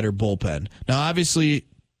have the better bullpen. Now, obviously,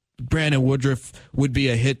 Brandon Woodruff would be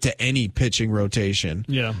a hit to any pitching rotation.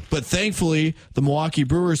 Yeah. But thankfully, the Milwaukee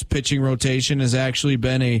Brewers pitching rotation has actually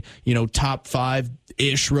been a, top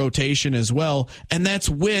 5-ish rotation as well. And that's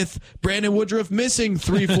with Brandon Woodruff missing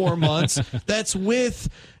 3-4 months. That's with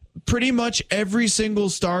pretty much every single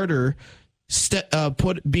starter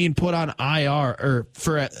being put on IR or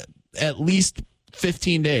for at least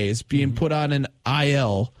 15 days being put on an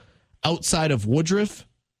IL outside of Burns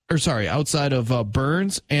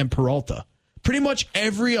and Peralta. Pretty much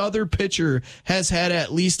every other pitcher has had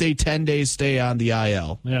at least a 10-day stay on the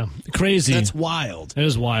IL. Yeah, crazy. That's wild. It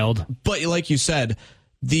is wild. But like you said,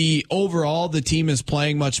 the team is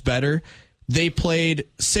playing much better. They played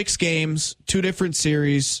 6 games, 2 different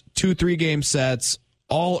series, 2 3-game sets,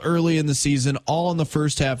 all early in the season, all in the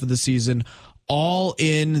first half of the season, all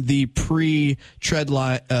in the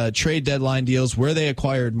trade deadline deals where they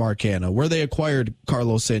acquired Mark Hanna, where they acquired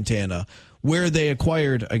Carlos Santana, where they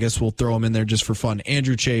acquired, I guess we'll throw him in there just for fun,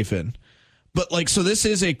 Andrew Chafin. But so this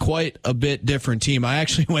is quite a bit different team. I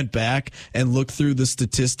actually went back and looked through the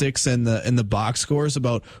statistics and the box scores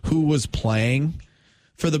about who was playing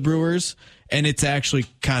for the Brewers, and it's actually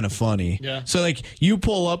kind of funny. Yeah. So you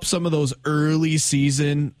pull up some of those early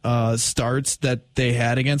season starts that they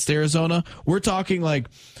had against Arizona. We're talking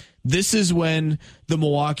this is when the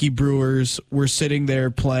Milwaukee Brewers were sitting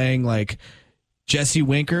there playing Jesse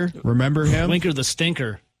Winker. Remember him? Winker the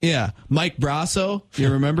stinker. Yeah. Mike Brasso.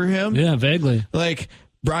 You remember him? Yeah, vaguely.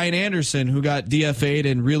 Brian Anderson, who got DFA'd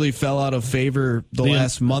and really fell out of favor the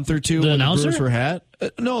last month or two when the Brewers were hot.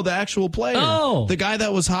 No, the actual player. Oh. The guy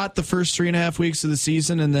that was hot the first 3.5 weeks of the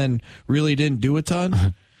season and then really didn't do a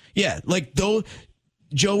ton. Yeah,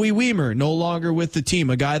 Joey Wiemer, no longer with the team,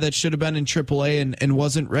 a guy that should have been in AAA and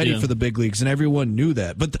wasn't ready for the big leagues, and everyone knew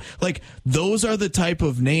that. But, those are the type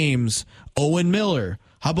of names. Owen Miller.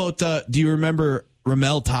 How about, do you remember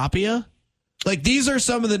Ramel Tapia? Like, these are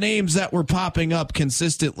some of the names that were popping up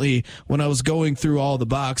consistently when I was going through all the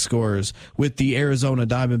box scores with the Arizona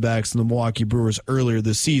Diamondbacks and the Milwaukee Brewers earlier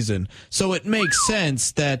this season. So it makes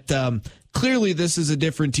sense that clearly this is a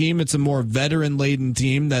different team. It's a more veteran-laden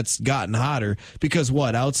team that's gotten hotter because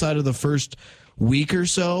outside of the first week or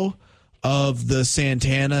so of the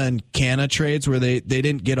Santana and Canna trades where they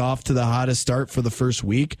didn't get off to the hottest start for the first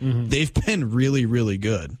week, they've been really, really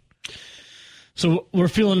good. So we're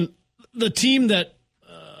feeling the team that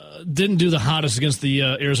didn't do the hottest against the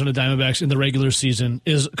Arizona Diamondbacks in the regular season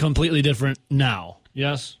is completely different now.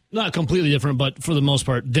 Yes? Not completely different, but for the most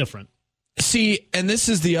part, different. See, and this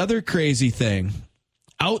is the other crazy thing.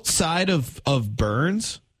 Outside of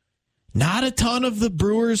Burns, not a ton of the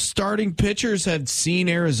Brewers' starting pitchers have seen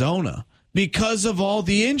Arizona because of all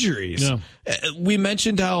the injuries. Yeah. We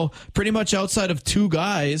mentioned how pretty much outside of two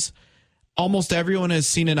guys, almost everyone has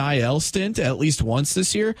seen an IL stint at least once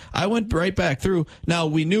this year. I went right back through. Now,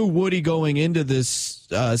 we knew Woody going into this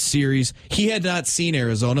series. He had not seen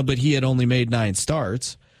Arizona, but he had only made 9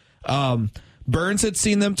 starts. Burns had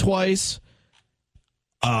seen them twice.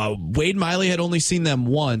 Wade Miley had only seen them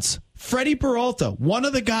once. Freddie Peralta, one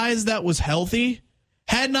of the guys that was healthy,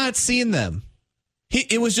 had not seen them.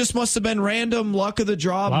 It was just must have been random luck of the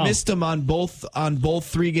draw. Wow. Missed him on both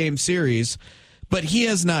 3-game series. But he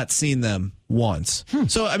has not seen them once.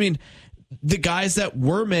 So, I mean, the guys that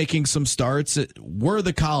were making some starts were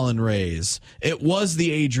the Colin Rays. It was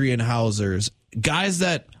the Adrian Hausers. Guys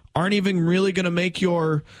that aren't even really going to make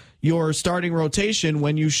your starting rotation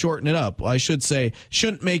when you shorten it up. I should say,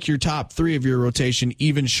 shouldn't make your top 3 of your rotation,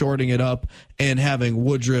 even shortening it up and having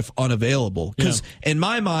Woodruff unavailable. Because in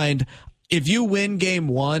my mind, if you win game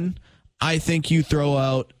 1, I think you throw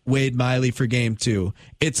out Wade Miley for game 2.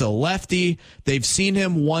 It's a lefty. They've seen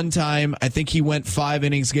him one time. I think he went 5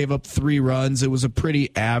 innings, gave up 3 runs. It was a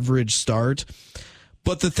pretty average start.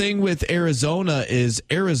 But the thing with Arizona is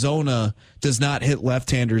Arizona does not hit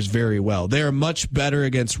left-handers very well. They are much better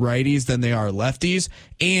against righties than they are lefties.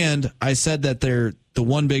 And I said that the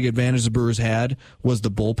one big advantage the Brewers had was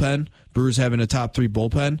the bullpen. Brewers having a top 3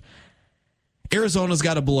 bullpen. Arizona's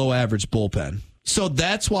got a below-average bullpen. So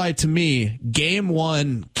that's why, to me, game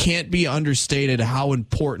 1 can't be understated how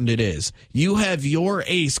important it is. You have your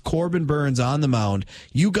ace, Corbin Burns, on the mound.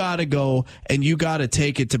 You got to go and you got to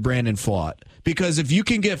take it to Brandon Pfaadt. Because if you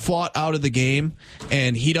can get Pfaadt out of the game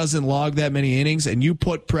and he doesn't log that many innings and you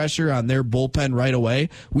put pressure on their bullpen right away,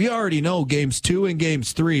 we already know games 2 and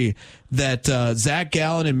games 3 that Zach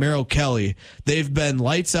Gallen and Merrill Kelly, they've been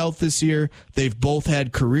lights out this year. They've both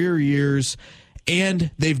had career years. And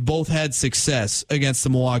they've both had success against the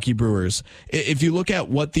Milwaukee Brewers. If you look at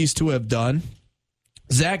what these two have done,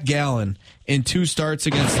 Zach Gallen in 2 starts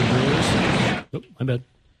against the Brewers. Oh, my bad.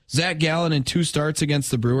 Zach Gallen in 2 starts against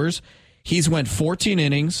the Brewers. He's went 14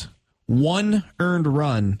 innings, 1 earned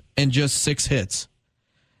run, and just 6 hits.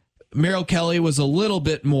 Merrill Kelly was a little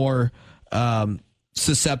bit more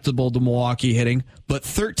susceptible to Milwaukee hitting, but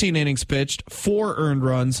 13 innings pitched, 4 earned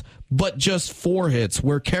runs, but just 4 hits.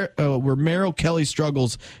 Where Merrill Kelly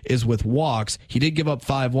struggles is with walks. He did give up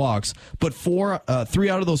 5 walks, but 3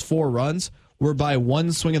 out of those 4 runs were by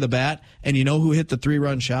 1 swing of the bat. And you know who hit the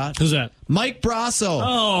 3-run shot? Who's that? Mike Brasso.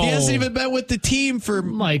 Oh. He hasn't even been with the team for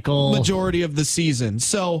majority of the season.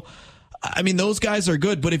 So, I mean, those guys are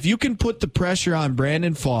good, but if you can put the pressure on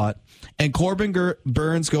Brandon Pfaadt and Corbin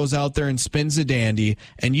Burns goes out there and spins a dandy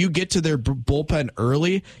and you get to their bullpen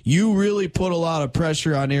early, you really put a lot of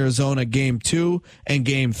pressure on Arizona game 2 and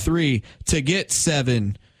game 3 to get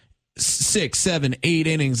 7, 6, 7, 8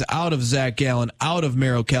 innings out of Zach Gallen, out of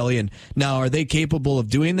Merrill Kelly. And now, are they capable of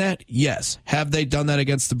doing that? Yes. Have they done that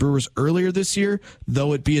against the Brewers earlier this year,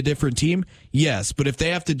 though it be a different team? Yes. But if they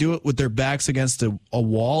have to do it with their backs against a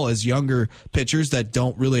wall as younger pitchers that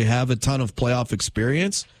don't really have a ton of playoff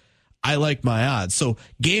experience, I like my odds. So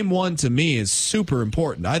game 1 to me is super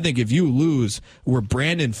important. I think if you lose where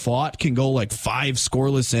Brandon Pfaadt can go like 5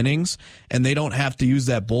 scoreless innings and they don't have to use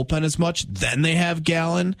that bullpen as much, then they have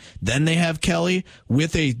Gallen, then they have Kelly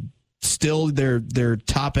with still their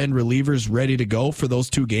top end relievers ready to go for those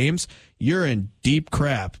 2 games, you're in deep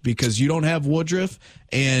crap because you don't have Woodruff.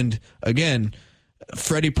 And again,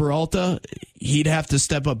 Freddie Peralta, he'd have to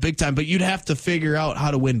step up big time, but you'd have to figure out how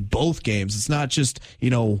to win both games. It's not just,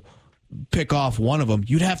 pick off one of them.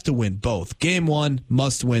 You'd have to win both. Game 1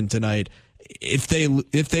 must win tonight. If they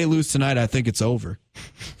lose tonight, I think it's over.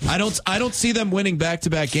 I don't see them winning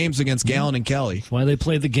back-to-back games against Gallen and Kelly. That's why they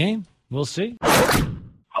played the game. We'll see.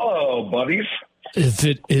 Hello, buddies. If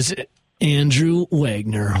it is Andrew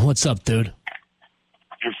Wagner. What's up, dude?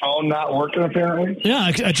 Your phone not working apparently? Yeah,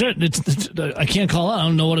 I tried. I can't call out. I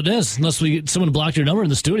don't know what it is unless someone blocked your number in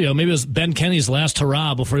the studio. Maybe it was Ben Kenny's last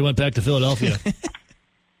hurrah before he went back to Philadelphia.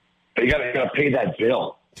 You gotta pay that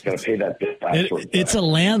bill. You gotta pay that bill. It's a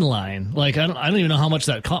landline. Like I don't even know how much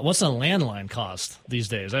that cost. What's a landline cost these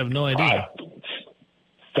days? I have no idea.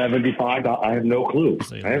 $75. I have no clue.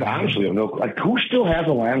 I honestly have no clue. Like, who still has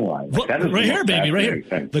a landline? Like, that is right here, baby, right here.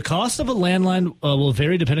 Thing. The cost of a landline will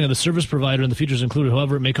vary depending on the service provider and the features included.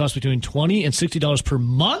 However, it may cost between $20 and $60 per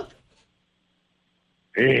month.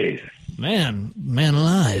 Jeez. Man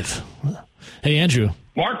alive. Hey, Andrew.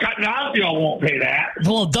 Mark Attanasio won't pay that.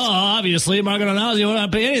 Well, duh, obviously. Mark Attanasio will not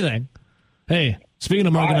pay anything. Hey, speaking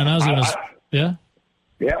of Mark Attanasio. Yeah?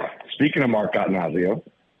 Yeah, speaking of Mark Attanasio.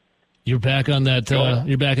 You're back on that.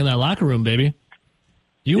 You're back in that locker room, baby.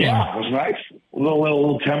 It was nice. A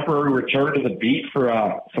little temporary return to the beat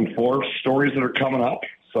for some Forbes stories that are coming up.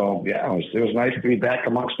 So yeah, it was nice to be back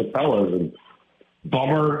amongst the fellas. And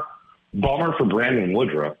bummer for Brandon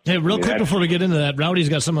Woodruff. Hey, real quick before we get into that, Rowdy's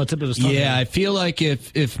got some on the tip of his tongue. Yeah, I feel like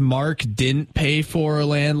if Mark didn't pay for a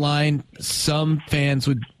landline, some fans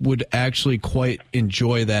would actually quite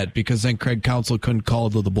enjoy that because then Craig Counsell couldn't call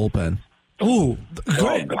to the bullpen. Oh,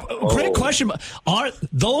 great question. Are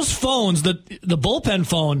those phones, the bullpen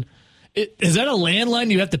phone, is that a landline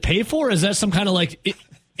you have to pay for? Is that some kind of like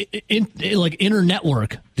inner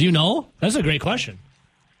network? Do you know? That's a great question.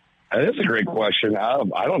 That is a great question.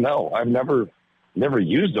 I don't know. I've never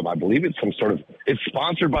used them. I believe it's it's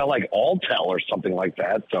sponsored by like Alltel or something like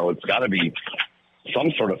that. So it's got to be some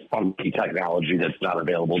sort of funky technology that's not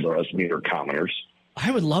available to us mere commoners. I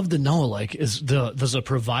would love to know, like, does a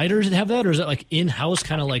provider have that, or is it like in-house,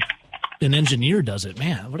 kind of like an engineer does it?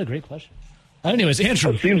 Man, what a great question. Anyways,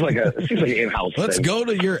 Andrew, it seems like an in-house. Let's go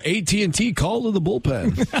to your AT&T call to the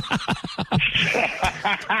bullpen.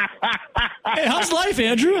 Hey, how's life,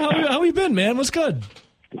 Andrew? How you been, man? What's good?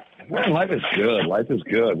 Man, life is good. Life is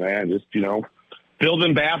good, man. Just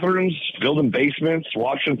building bathrooms, building basements,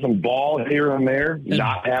 watching some ball here and there, and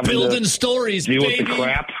not having building to stories, deal baby. with the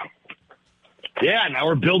crap. Yeah, now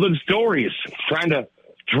we're building stories, trying to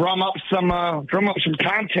drum up some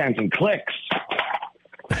content and clicks.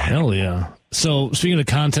 Hell yeah! So speaking of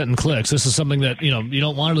content and clicks, this is something that you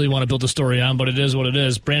don't really want to build a story on, but it is what it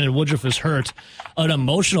is. Brandon Woodruff is hurt. An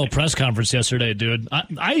emotional press conference yesterday, dude.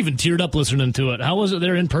 I even teared up listening to it. How was it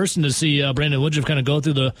there in person to see Brandon Woodruff kind of go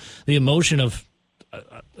through the emotion of?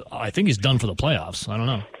 I think he's done for the playoffs. I don't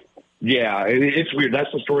know. Yeah, it's weird.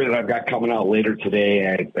 That's the story that I've got coming out later today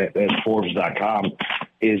at Forbes.com.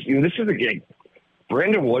 This is a gig.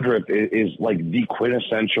 Brandon Woodruff is like the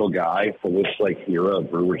quintessential guy for this like era of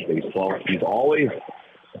Brewers baseball. He's always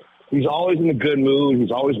in a good mood. He's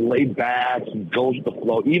always laid back. He goes with the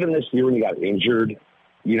flow. Even this year when he got injured,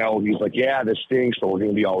 he's like, yeah, this stinks, but we're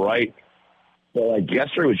going to be all right. But like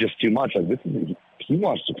yesterday was just too much. Like he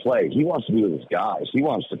wants to play. He wants to be with his guys. He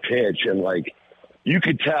wants to pitch, and like you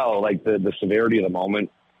could tell like the severity of the moment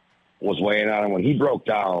was weighing on him when he broke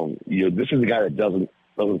down. This is a guy that doesn't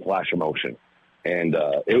flash emotion. And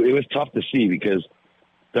it was tough to see because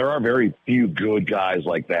there are very few good guys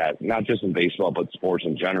like that, not just in baseball, but sports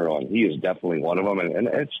in general. And he is definitely one of them. And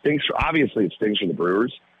it stinks. Obviously, it stinks for the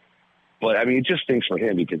Brewers. But, I mean, it just stinks for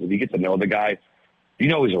him because if you get to know the guy,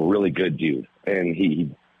 he's a really good dude. And he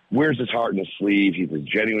wears his heart in his sleeve. He's as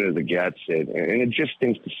genuine as it gets. And it just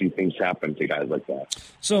stinks to see things happen to guys like that.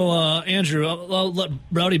 So, Andrew, I'll let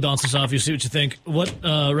Rowdy bounce this off. You see what you think. What,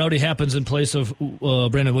 Rowdy, happens in place of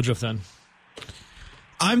Brandon Woodruff then?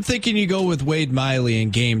 I'm thinking you go with Wade Miley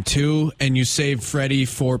in Game 2, and you save Freddie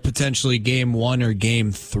for potentially Game 1 or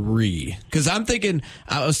Game 3. Because I'm thinking,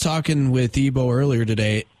 I was talking with Ebo earlier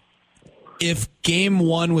today, if Game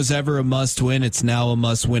 1 was ever a must-win, it's now a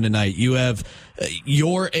must-win tonight. You have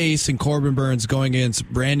your ace in Corbin Burnes going against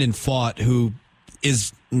Brandon Pfaadt, who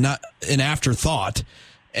is not an afterthought,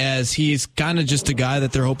 as he's kind of just a guy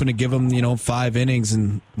that they're hoping to give him, 5 innings,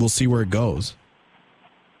 and we'll see where it goes.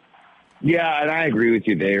 Yeah, and I agree with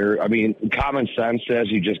you there. I mean, common sense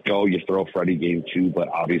says you just go, you throw Freddie Game 2, but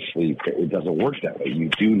obviously it doesn't work that way.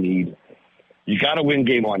 You got to win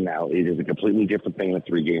Game 1 now. It is a completely different thing in a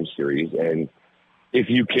 3-game series. And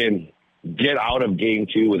if you can get out of Game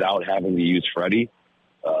 2 without having to use Freddie,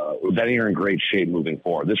 then you're in great shape moving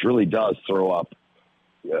forward. This really does throw up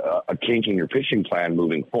a kink in your pitching plan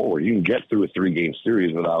moving forward. You can get through a 3-game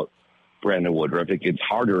series without Brandon Woodruff. It gets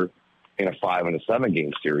harder in a 5 and a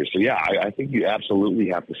 7-game series. So yeah, I think you absolutely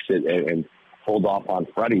have to sit and hold off on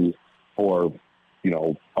Freddie for,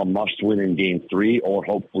 a must win in Game 3, or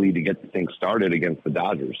hopefully to get the thing started against the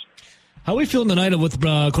Dodgers. How are we feeling tonight with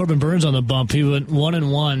Corbin Burnes on the bump? He went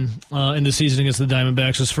 1-1 in the season against the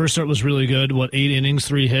Diamondbacks. His first start was really good. 8 innings,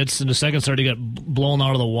 3 hits. In the second start, he got blown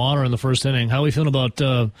out of the water in the first inning. How are we feeling about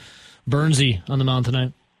Burnesy on the mound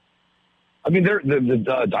tonight? I mean,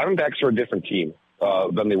 the Diamondbacks are a different team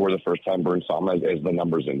than they were the first time Burnes saw them, as the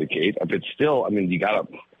numbers indicate. But still, I mean, you gotta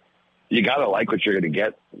like what you're going to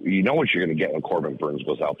get. You know what you're going to get when Corbin Burnes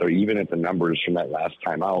goes out there, even if the numbers from that last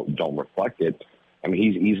time out don't reflect it. I mean,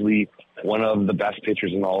 he's easily one of the best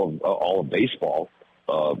pitchers in all of baseball.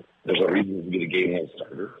 There's a reason to be the game-hand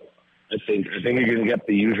starter. I think you're going to get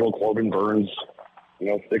the usual Corbin Burnes,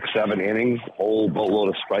 6-7 innings, whole boatload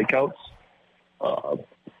of strikeouts.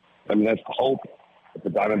 I mean, that's the hope. If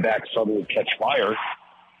the Diamondbacks suddenly catch fire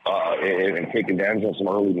and take advantage of some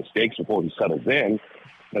early mistakes before he settles in,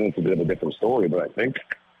 then it's a bit of a different story. But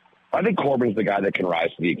I think Corbin's the guy that can rise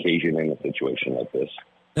to the occasion in a situation like this.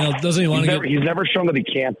 Now, doesn't he want to He's never shown that he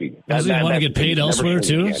can't be. Doesn't he want to get paid elsewhere,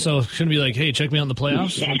 too? So shouldn't be like, hey, check me out in the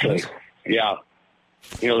playoffs? Exactly. Yeah.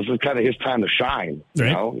 This is kind of his time to shine.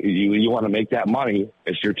 Right. You want to make that money,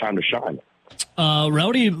 it's your time to shine.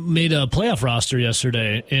 Rowdy made a playoff roster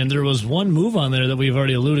yesterday, and there was one move on there that we've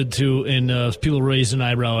already alluded to, and people raised an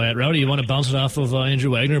eyebrow at. Rowdy, you want to bounce it off of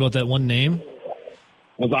Andrew Wagner about that one name?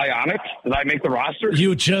 Was I on it? Did I make the roster?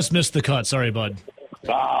 You just missed the cut. Sorry, bud.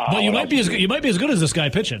 But you might be as good as this guy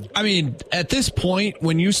pitching. I mean, at this point,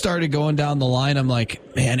 when you started going down the line, I'm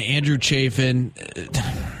like, man, Andrew Chafin,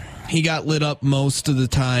 he got lit up most of the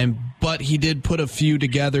time, but he did put a few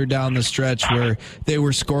together down the stretch where they were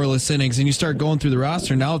scoreless innings. And you start going through the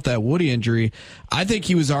roster now with that Woody injury. I think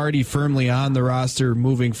he was already firmly on the roster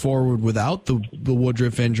moving forward without the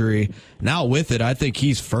Woodruff injury. Now with it, I think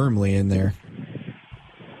he's firmly in there.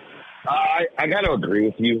 I got to agree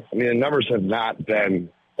with you. I mean, the numbers have not been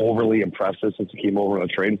overly impressive since he came over on the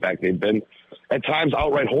trade. In fact, they've been at times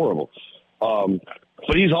outright horrible.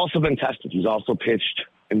 But he's also been tested. He's also pitched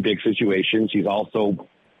in big situations. He's also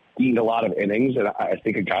eaten a lot of innings, and I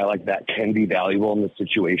think a guy like that can be valuable in this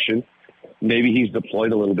situation. Maybe he's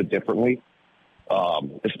deployed a little bit differently,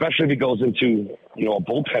 especially if he goes into a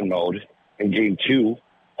bullpen mode in game 2,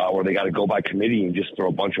 where they got to go by committee and just throw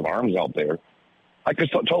a bunch of arms out there. I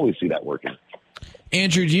could totally see that working.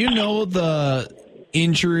 Andrew, do you know the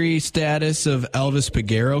injury status of Elvis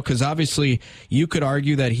Peguero? Because obviously you could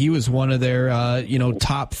argue that he was one of their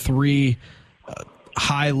top 3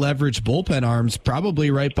 high leverage bullpen arms,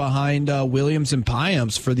 probably right behind Williams and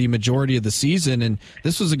Payamps for the majority of the season. And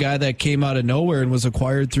this was a guy that came out of nowhere and was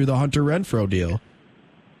acquired through the Hunter Renfroe deal.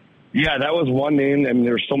 Yeah, that was one name. I mean,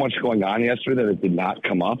 there was so much going on yesterday that it did not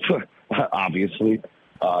come up, obviously.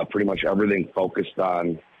 Pretty much everything focused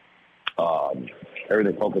on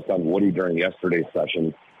Woody during yesterday's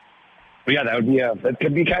session. But yeah, that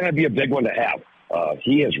could be kind of a big one to have.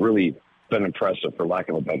 He has really been impressive, for lack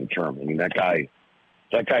of a better term. I mean, that guy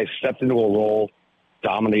stepped into a role,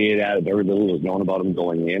 dominated at it. Very little was known about him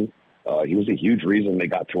going in. He was a huge reason they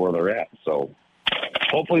got to where they're at. So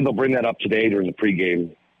hopefully they'll bring that up today during the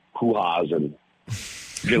pregame hoo-has and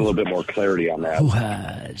get a little bit more clarity on that.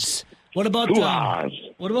 Hoo-has. What about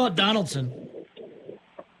Donaldson?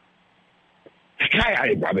 The guy,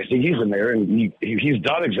 I think he's in there, and he's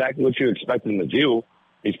done exactly what you expect him to do.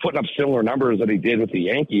 He's putting up similar numbers that he did with the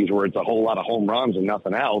Yankees, where it's a whole lot of home runs and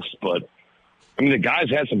nothing else. But, I mean, the guy's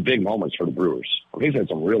had some big moments for the Brewers. He's had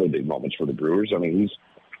some really big moments for the Brewers. I mean, he's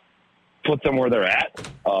put them where they're at.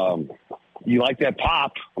 You like that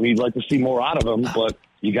pop. I mean, you'd like to see more out of him, but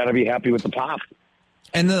you got to be happy with the pop.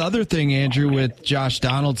 And the other thing, Andrew, with Josh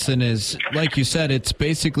Donaldson is, like you said, it's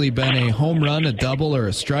basically been a home run, a double, or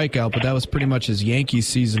a strikeout, but that was pretty much his Yankees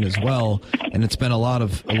season as well, and it's been a lot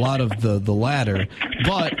of the latter.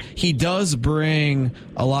 But he does bring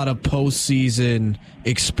a lot of postseason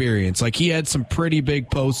experience. Like, he had some pretty big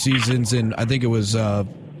postseasons, and I think it was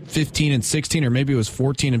 15 and 16, or maybe it was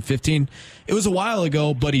 14 and 15. It was a while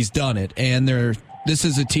ago, but he's done it, and this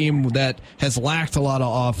is a team that has lacked a lot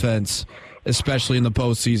of offense, especially in the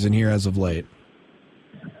postseason here as of late.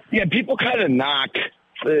 Yeah, people kind of knock.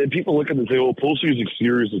 People look at and say, "Oh, postseason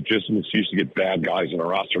series is just an excuse to get bad guys in a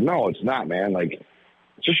roster." No, it's not, man. Like,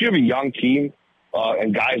 just you have a young team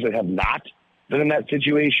and guys that have not been in that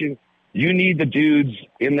situation. You need the dudes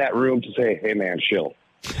in that room to say, "Hey, man, chill.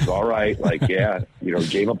 It's all right." Like, yeah,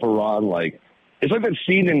 gave up a run. Like, it's like that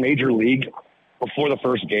scene in Major League before the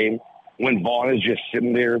first game when Vaughn is just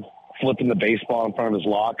sitting there flipping the baseball in front of his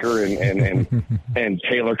locker, and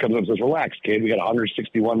Taylor comes up and says, "Relax, kid. We got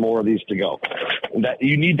 161 more of these to go." And that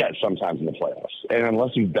you need that sometimes in the playoffs. And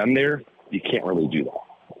unless you've been there, you can't really do that.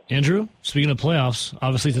 Andrew, speaking of playoffs,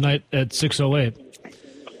 obviously tonight at 6:08,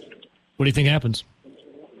 what do you think happens?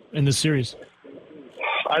 in this series?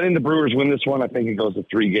 I think the Brewers win this one. I think it goes to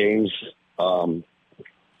 3 games.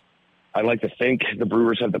 I'd like to think the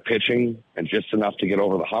Brewers have the pitching and just enough to get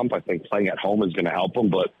over the hump. I think playing at home is going to help them.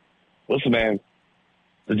 But listen, man,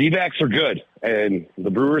 the D-backs are good, and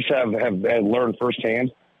the Brewers have learned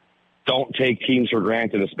firsthand. Don't take teams for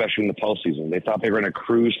granted, especially in the postseason. They thought they were going to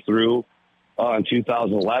cruise through in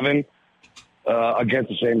 2011 against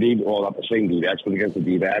the same D, well, not the same D-backs, but against the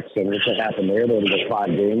D-backs. And what's what happened there? They were 5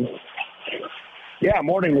 games. Yeah,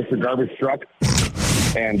 morning, Mr. Garbage Truck.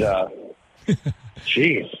 And,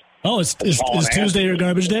 jeez. Oh, is Tuesday your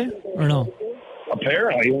garbage day, or no?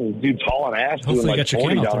 Apparently. Dude, tall and ass, doing Hopefully like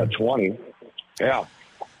 40 down at 20. Yeah.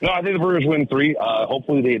 No, I think the Brewers win 3.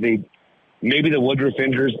 Hopefully they maybe the Woodruff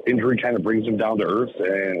injury kind of brings them down to earth,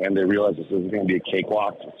 and they realize this is going to be a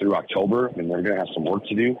cakewalk through October, and they're going to have some work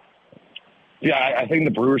to do. Yeah, I think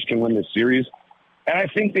the Brewers can win this series. And I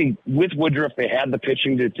think with Woodruff, they had the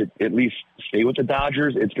pitching to at least stay with the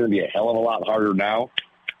Dodgers. It's going to be a hell of a lot harder now.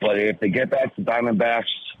 But if they get back to Diamondbacks,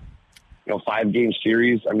 5-game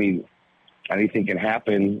series, I mean, anything can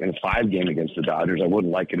happen in a 5-game against the Dodgers. I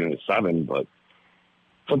wouldn't like it in a 7, but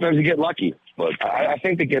sometimes you get lucky. But I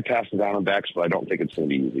think they get past the Diamondbacks, but I don't think it's going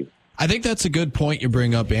to be easy. I think that's a good point you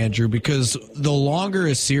bring up, Andrew, because the longer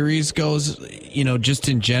a series goes, just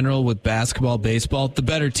in general with basketball, baseball, the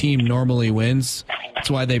better team normally wins. That's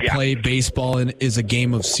why they play baseball is a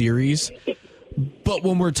game of series. But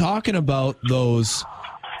when we're talking about those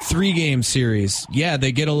 3-game series,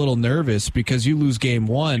 they get a little nervous because you lose game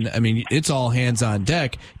 1. I mean, it's all hands on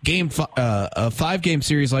deck. A 5-game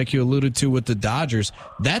series like you alluded to with the Dodgers,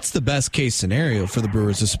 that's the best case scenario for the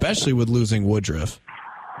Brewers, especially with losing Woodruff.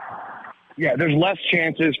 Yeah, there's less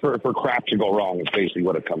chances for crap to go wrong is basically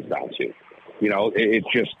what it comes down to. It's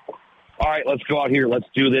just, all right, let's go out here. Let's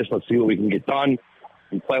do this. Let's see what we can get done.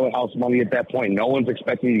 We play with house money at that point. No one's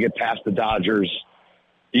expecting to get past the Dodgers.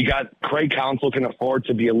 You got Craig Counsell can afford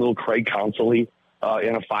to be a little Craig Counsell-y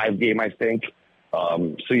in a 5-game, I think.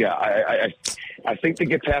 I think they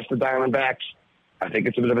get past the Diamondbacks. I think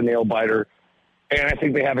it's a bit of a nail-biter. And I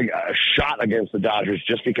think they have a shot against the Dodgers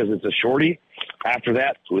just because it's a shorty. After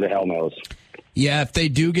that, who the hell knows? Yeah, if they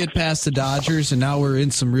do get past the Dodgers, and now we're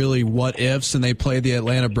in some really what-ifs, and they play the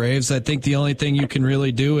Atlanta Braves, I think the only thing you can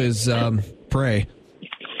really do is pray.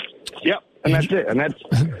 Yep, and that's it. And that's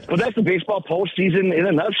the baseball postseason in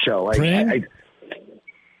a nutshell. To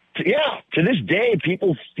this day,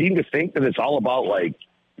 people seem to think that it's all about,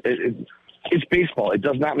 it's baseball. It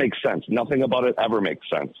does not make sense. Nothing about it ever makes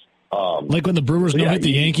sense. Like when the Brewers hit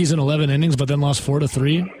the Yankees in 11 innings, but then lost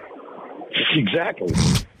 4-3. Exactly.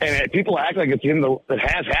 And people act like it's that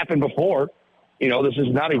has happened before. This is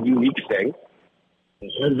not a unique thing.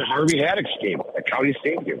 It's the Harvey Haddix game at County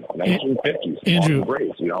Stadium, 1950s. Andrew,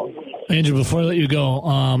 Braves, Andrew, before I let you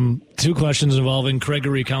go, 2 questions involving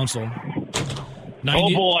Gregory Counsell. 90,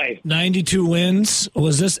 oh boy, 92 wins.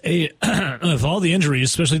 Was this of all the injuries,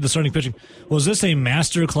 especially the starting pitching, was this a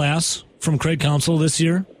master class from Craig Counsell this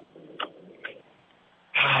year?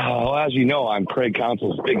 Well, as you know, I'm Craig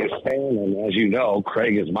Counsell's biggest fan, and as you know,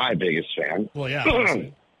 Craig is my biggest fan. Well, yeah.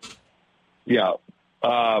 Yeah.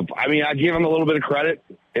 I give him a little bit of credit.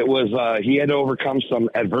 It was he had to overcome some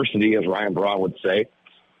adversity, as Ryan Braun would say,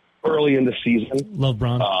 early in the season. Love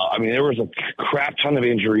Braun. There was a crap ton of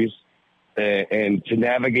injuries, and to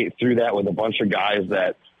navigate through that with a bunch of guys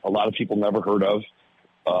that a lot of people never heard of,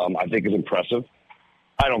 I think is impressive.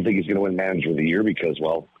 I don't think he's going to win Manager of the Year because,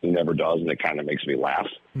 well, he never does, and it kind of makes me laugh.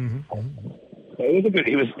 Mm-hmm.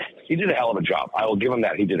 He did a hell of a job. I will give him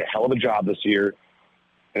that. He did a hell of a job this year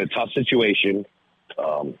in a tough situation.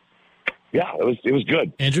 It was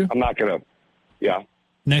good. Andrew? I'm not going to,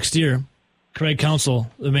 Next year, Craig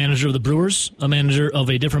Counsell, the manager of the Brewers, a manager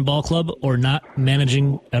of a different ball club, or not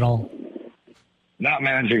managing at all? Not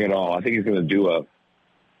managing at all. I think he's going to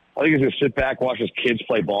I think he's going to sit back, watch his kids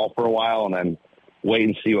play ball for a while, and then wait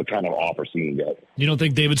and see what kind of offers he can get. You don't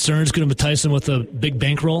think David Stern's going to entice him with a big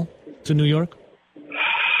bankroll to New York?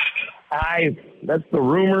 That's the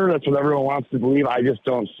rumor. That's what everyone wants to believe. I just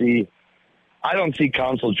don't see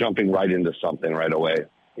Counsell jumping right into something right away.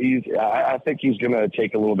 I think he's going to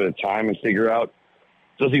take a little bit of time and figure out,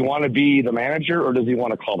 does he want to be the manager or does he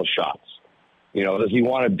want to call the shots? Does he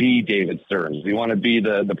want to be David Stern? Does he want to be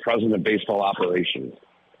the president of baseball operations?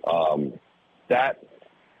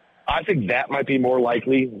 I think that might be more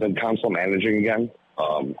likely than Counsell managing again.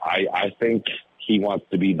 I think he wants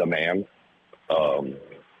to be the man.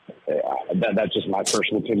 That's just my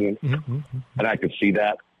personal opinion, and I could see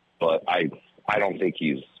that. But I don't think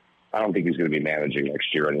he's going to be managing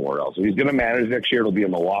next year anywhere else. If he's going to manage next year, it'll be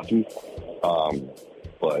in Milwaukee.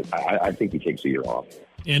 But I think he takes a year off.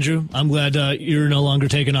 Andrew, I'm glad you're no longer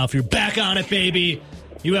taking off. You're back on it, baby.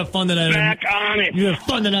 You have fun tonight. Back on it. You have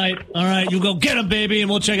fun tonight. All right, you go get him, baby, and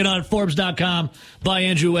we'll check it out at Forbes.com. By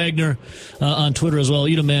Andrew Wagner on Twitter as well.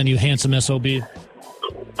 You the man, you handsome SOB.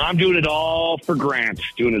 I'm doing it all for Grant.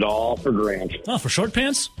 Oh, for short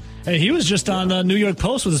pants? Hey, he was just on the New York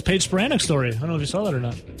Post with his Paige Spiranek story. I don't know if you saw that or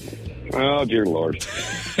not. Oh, dear Lord.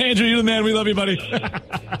 Andrew, you the man. We love you, buddy.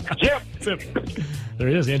 Yep. There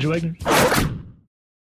he is, Andrew Wagner.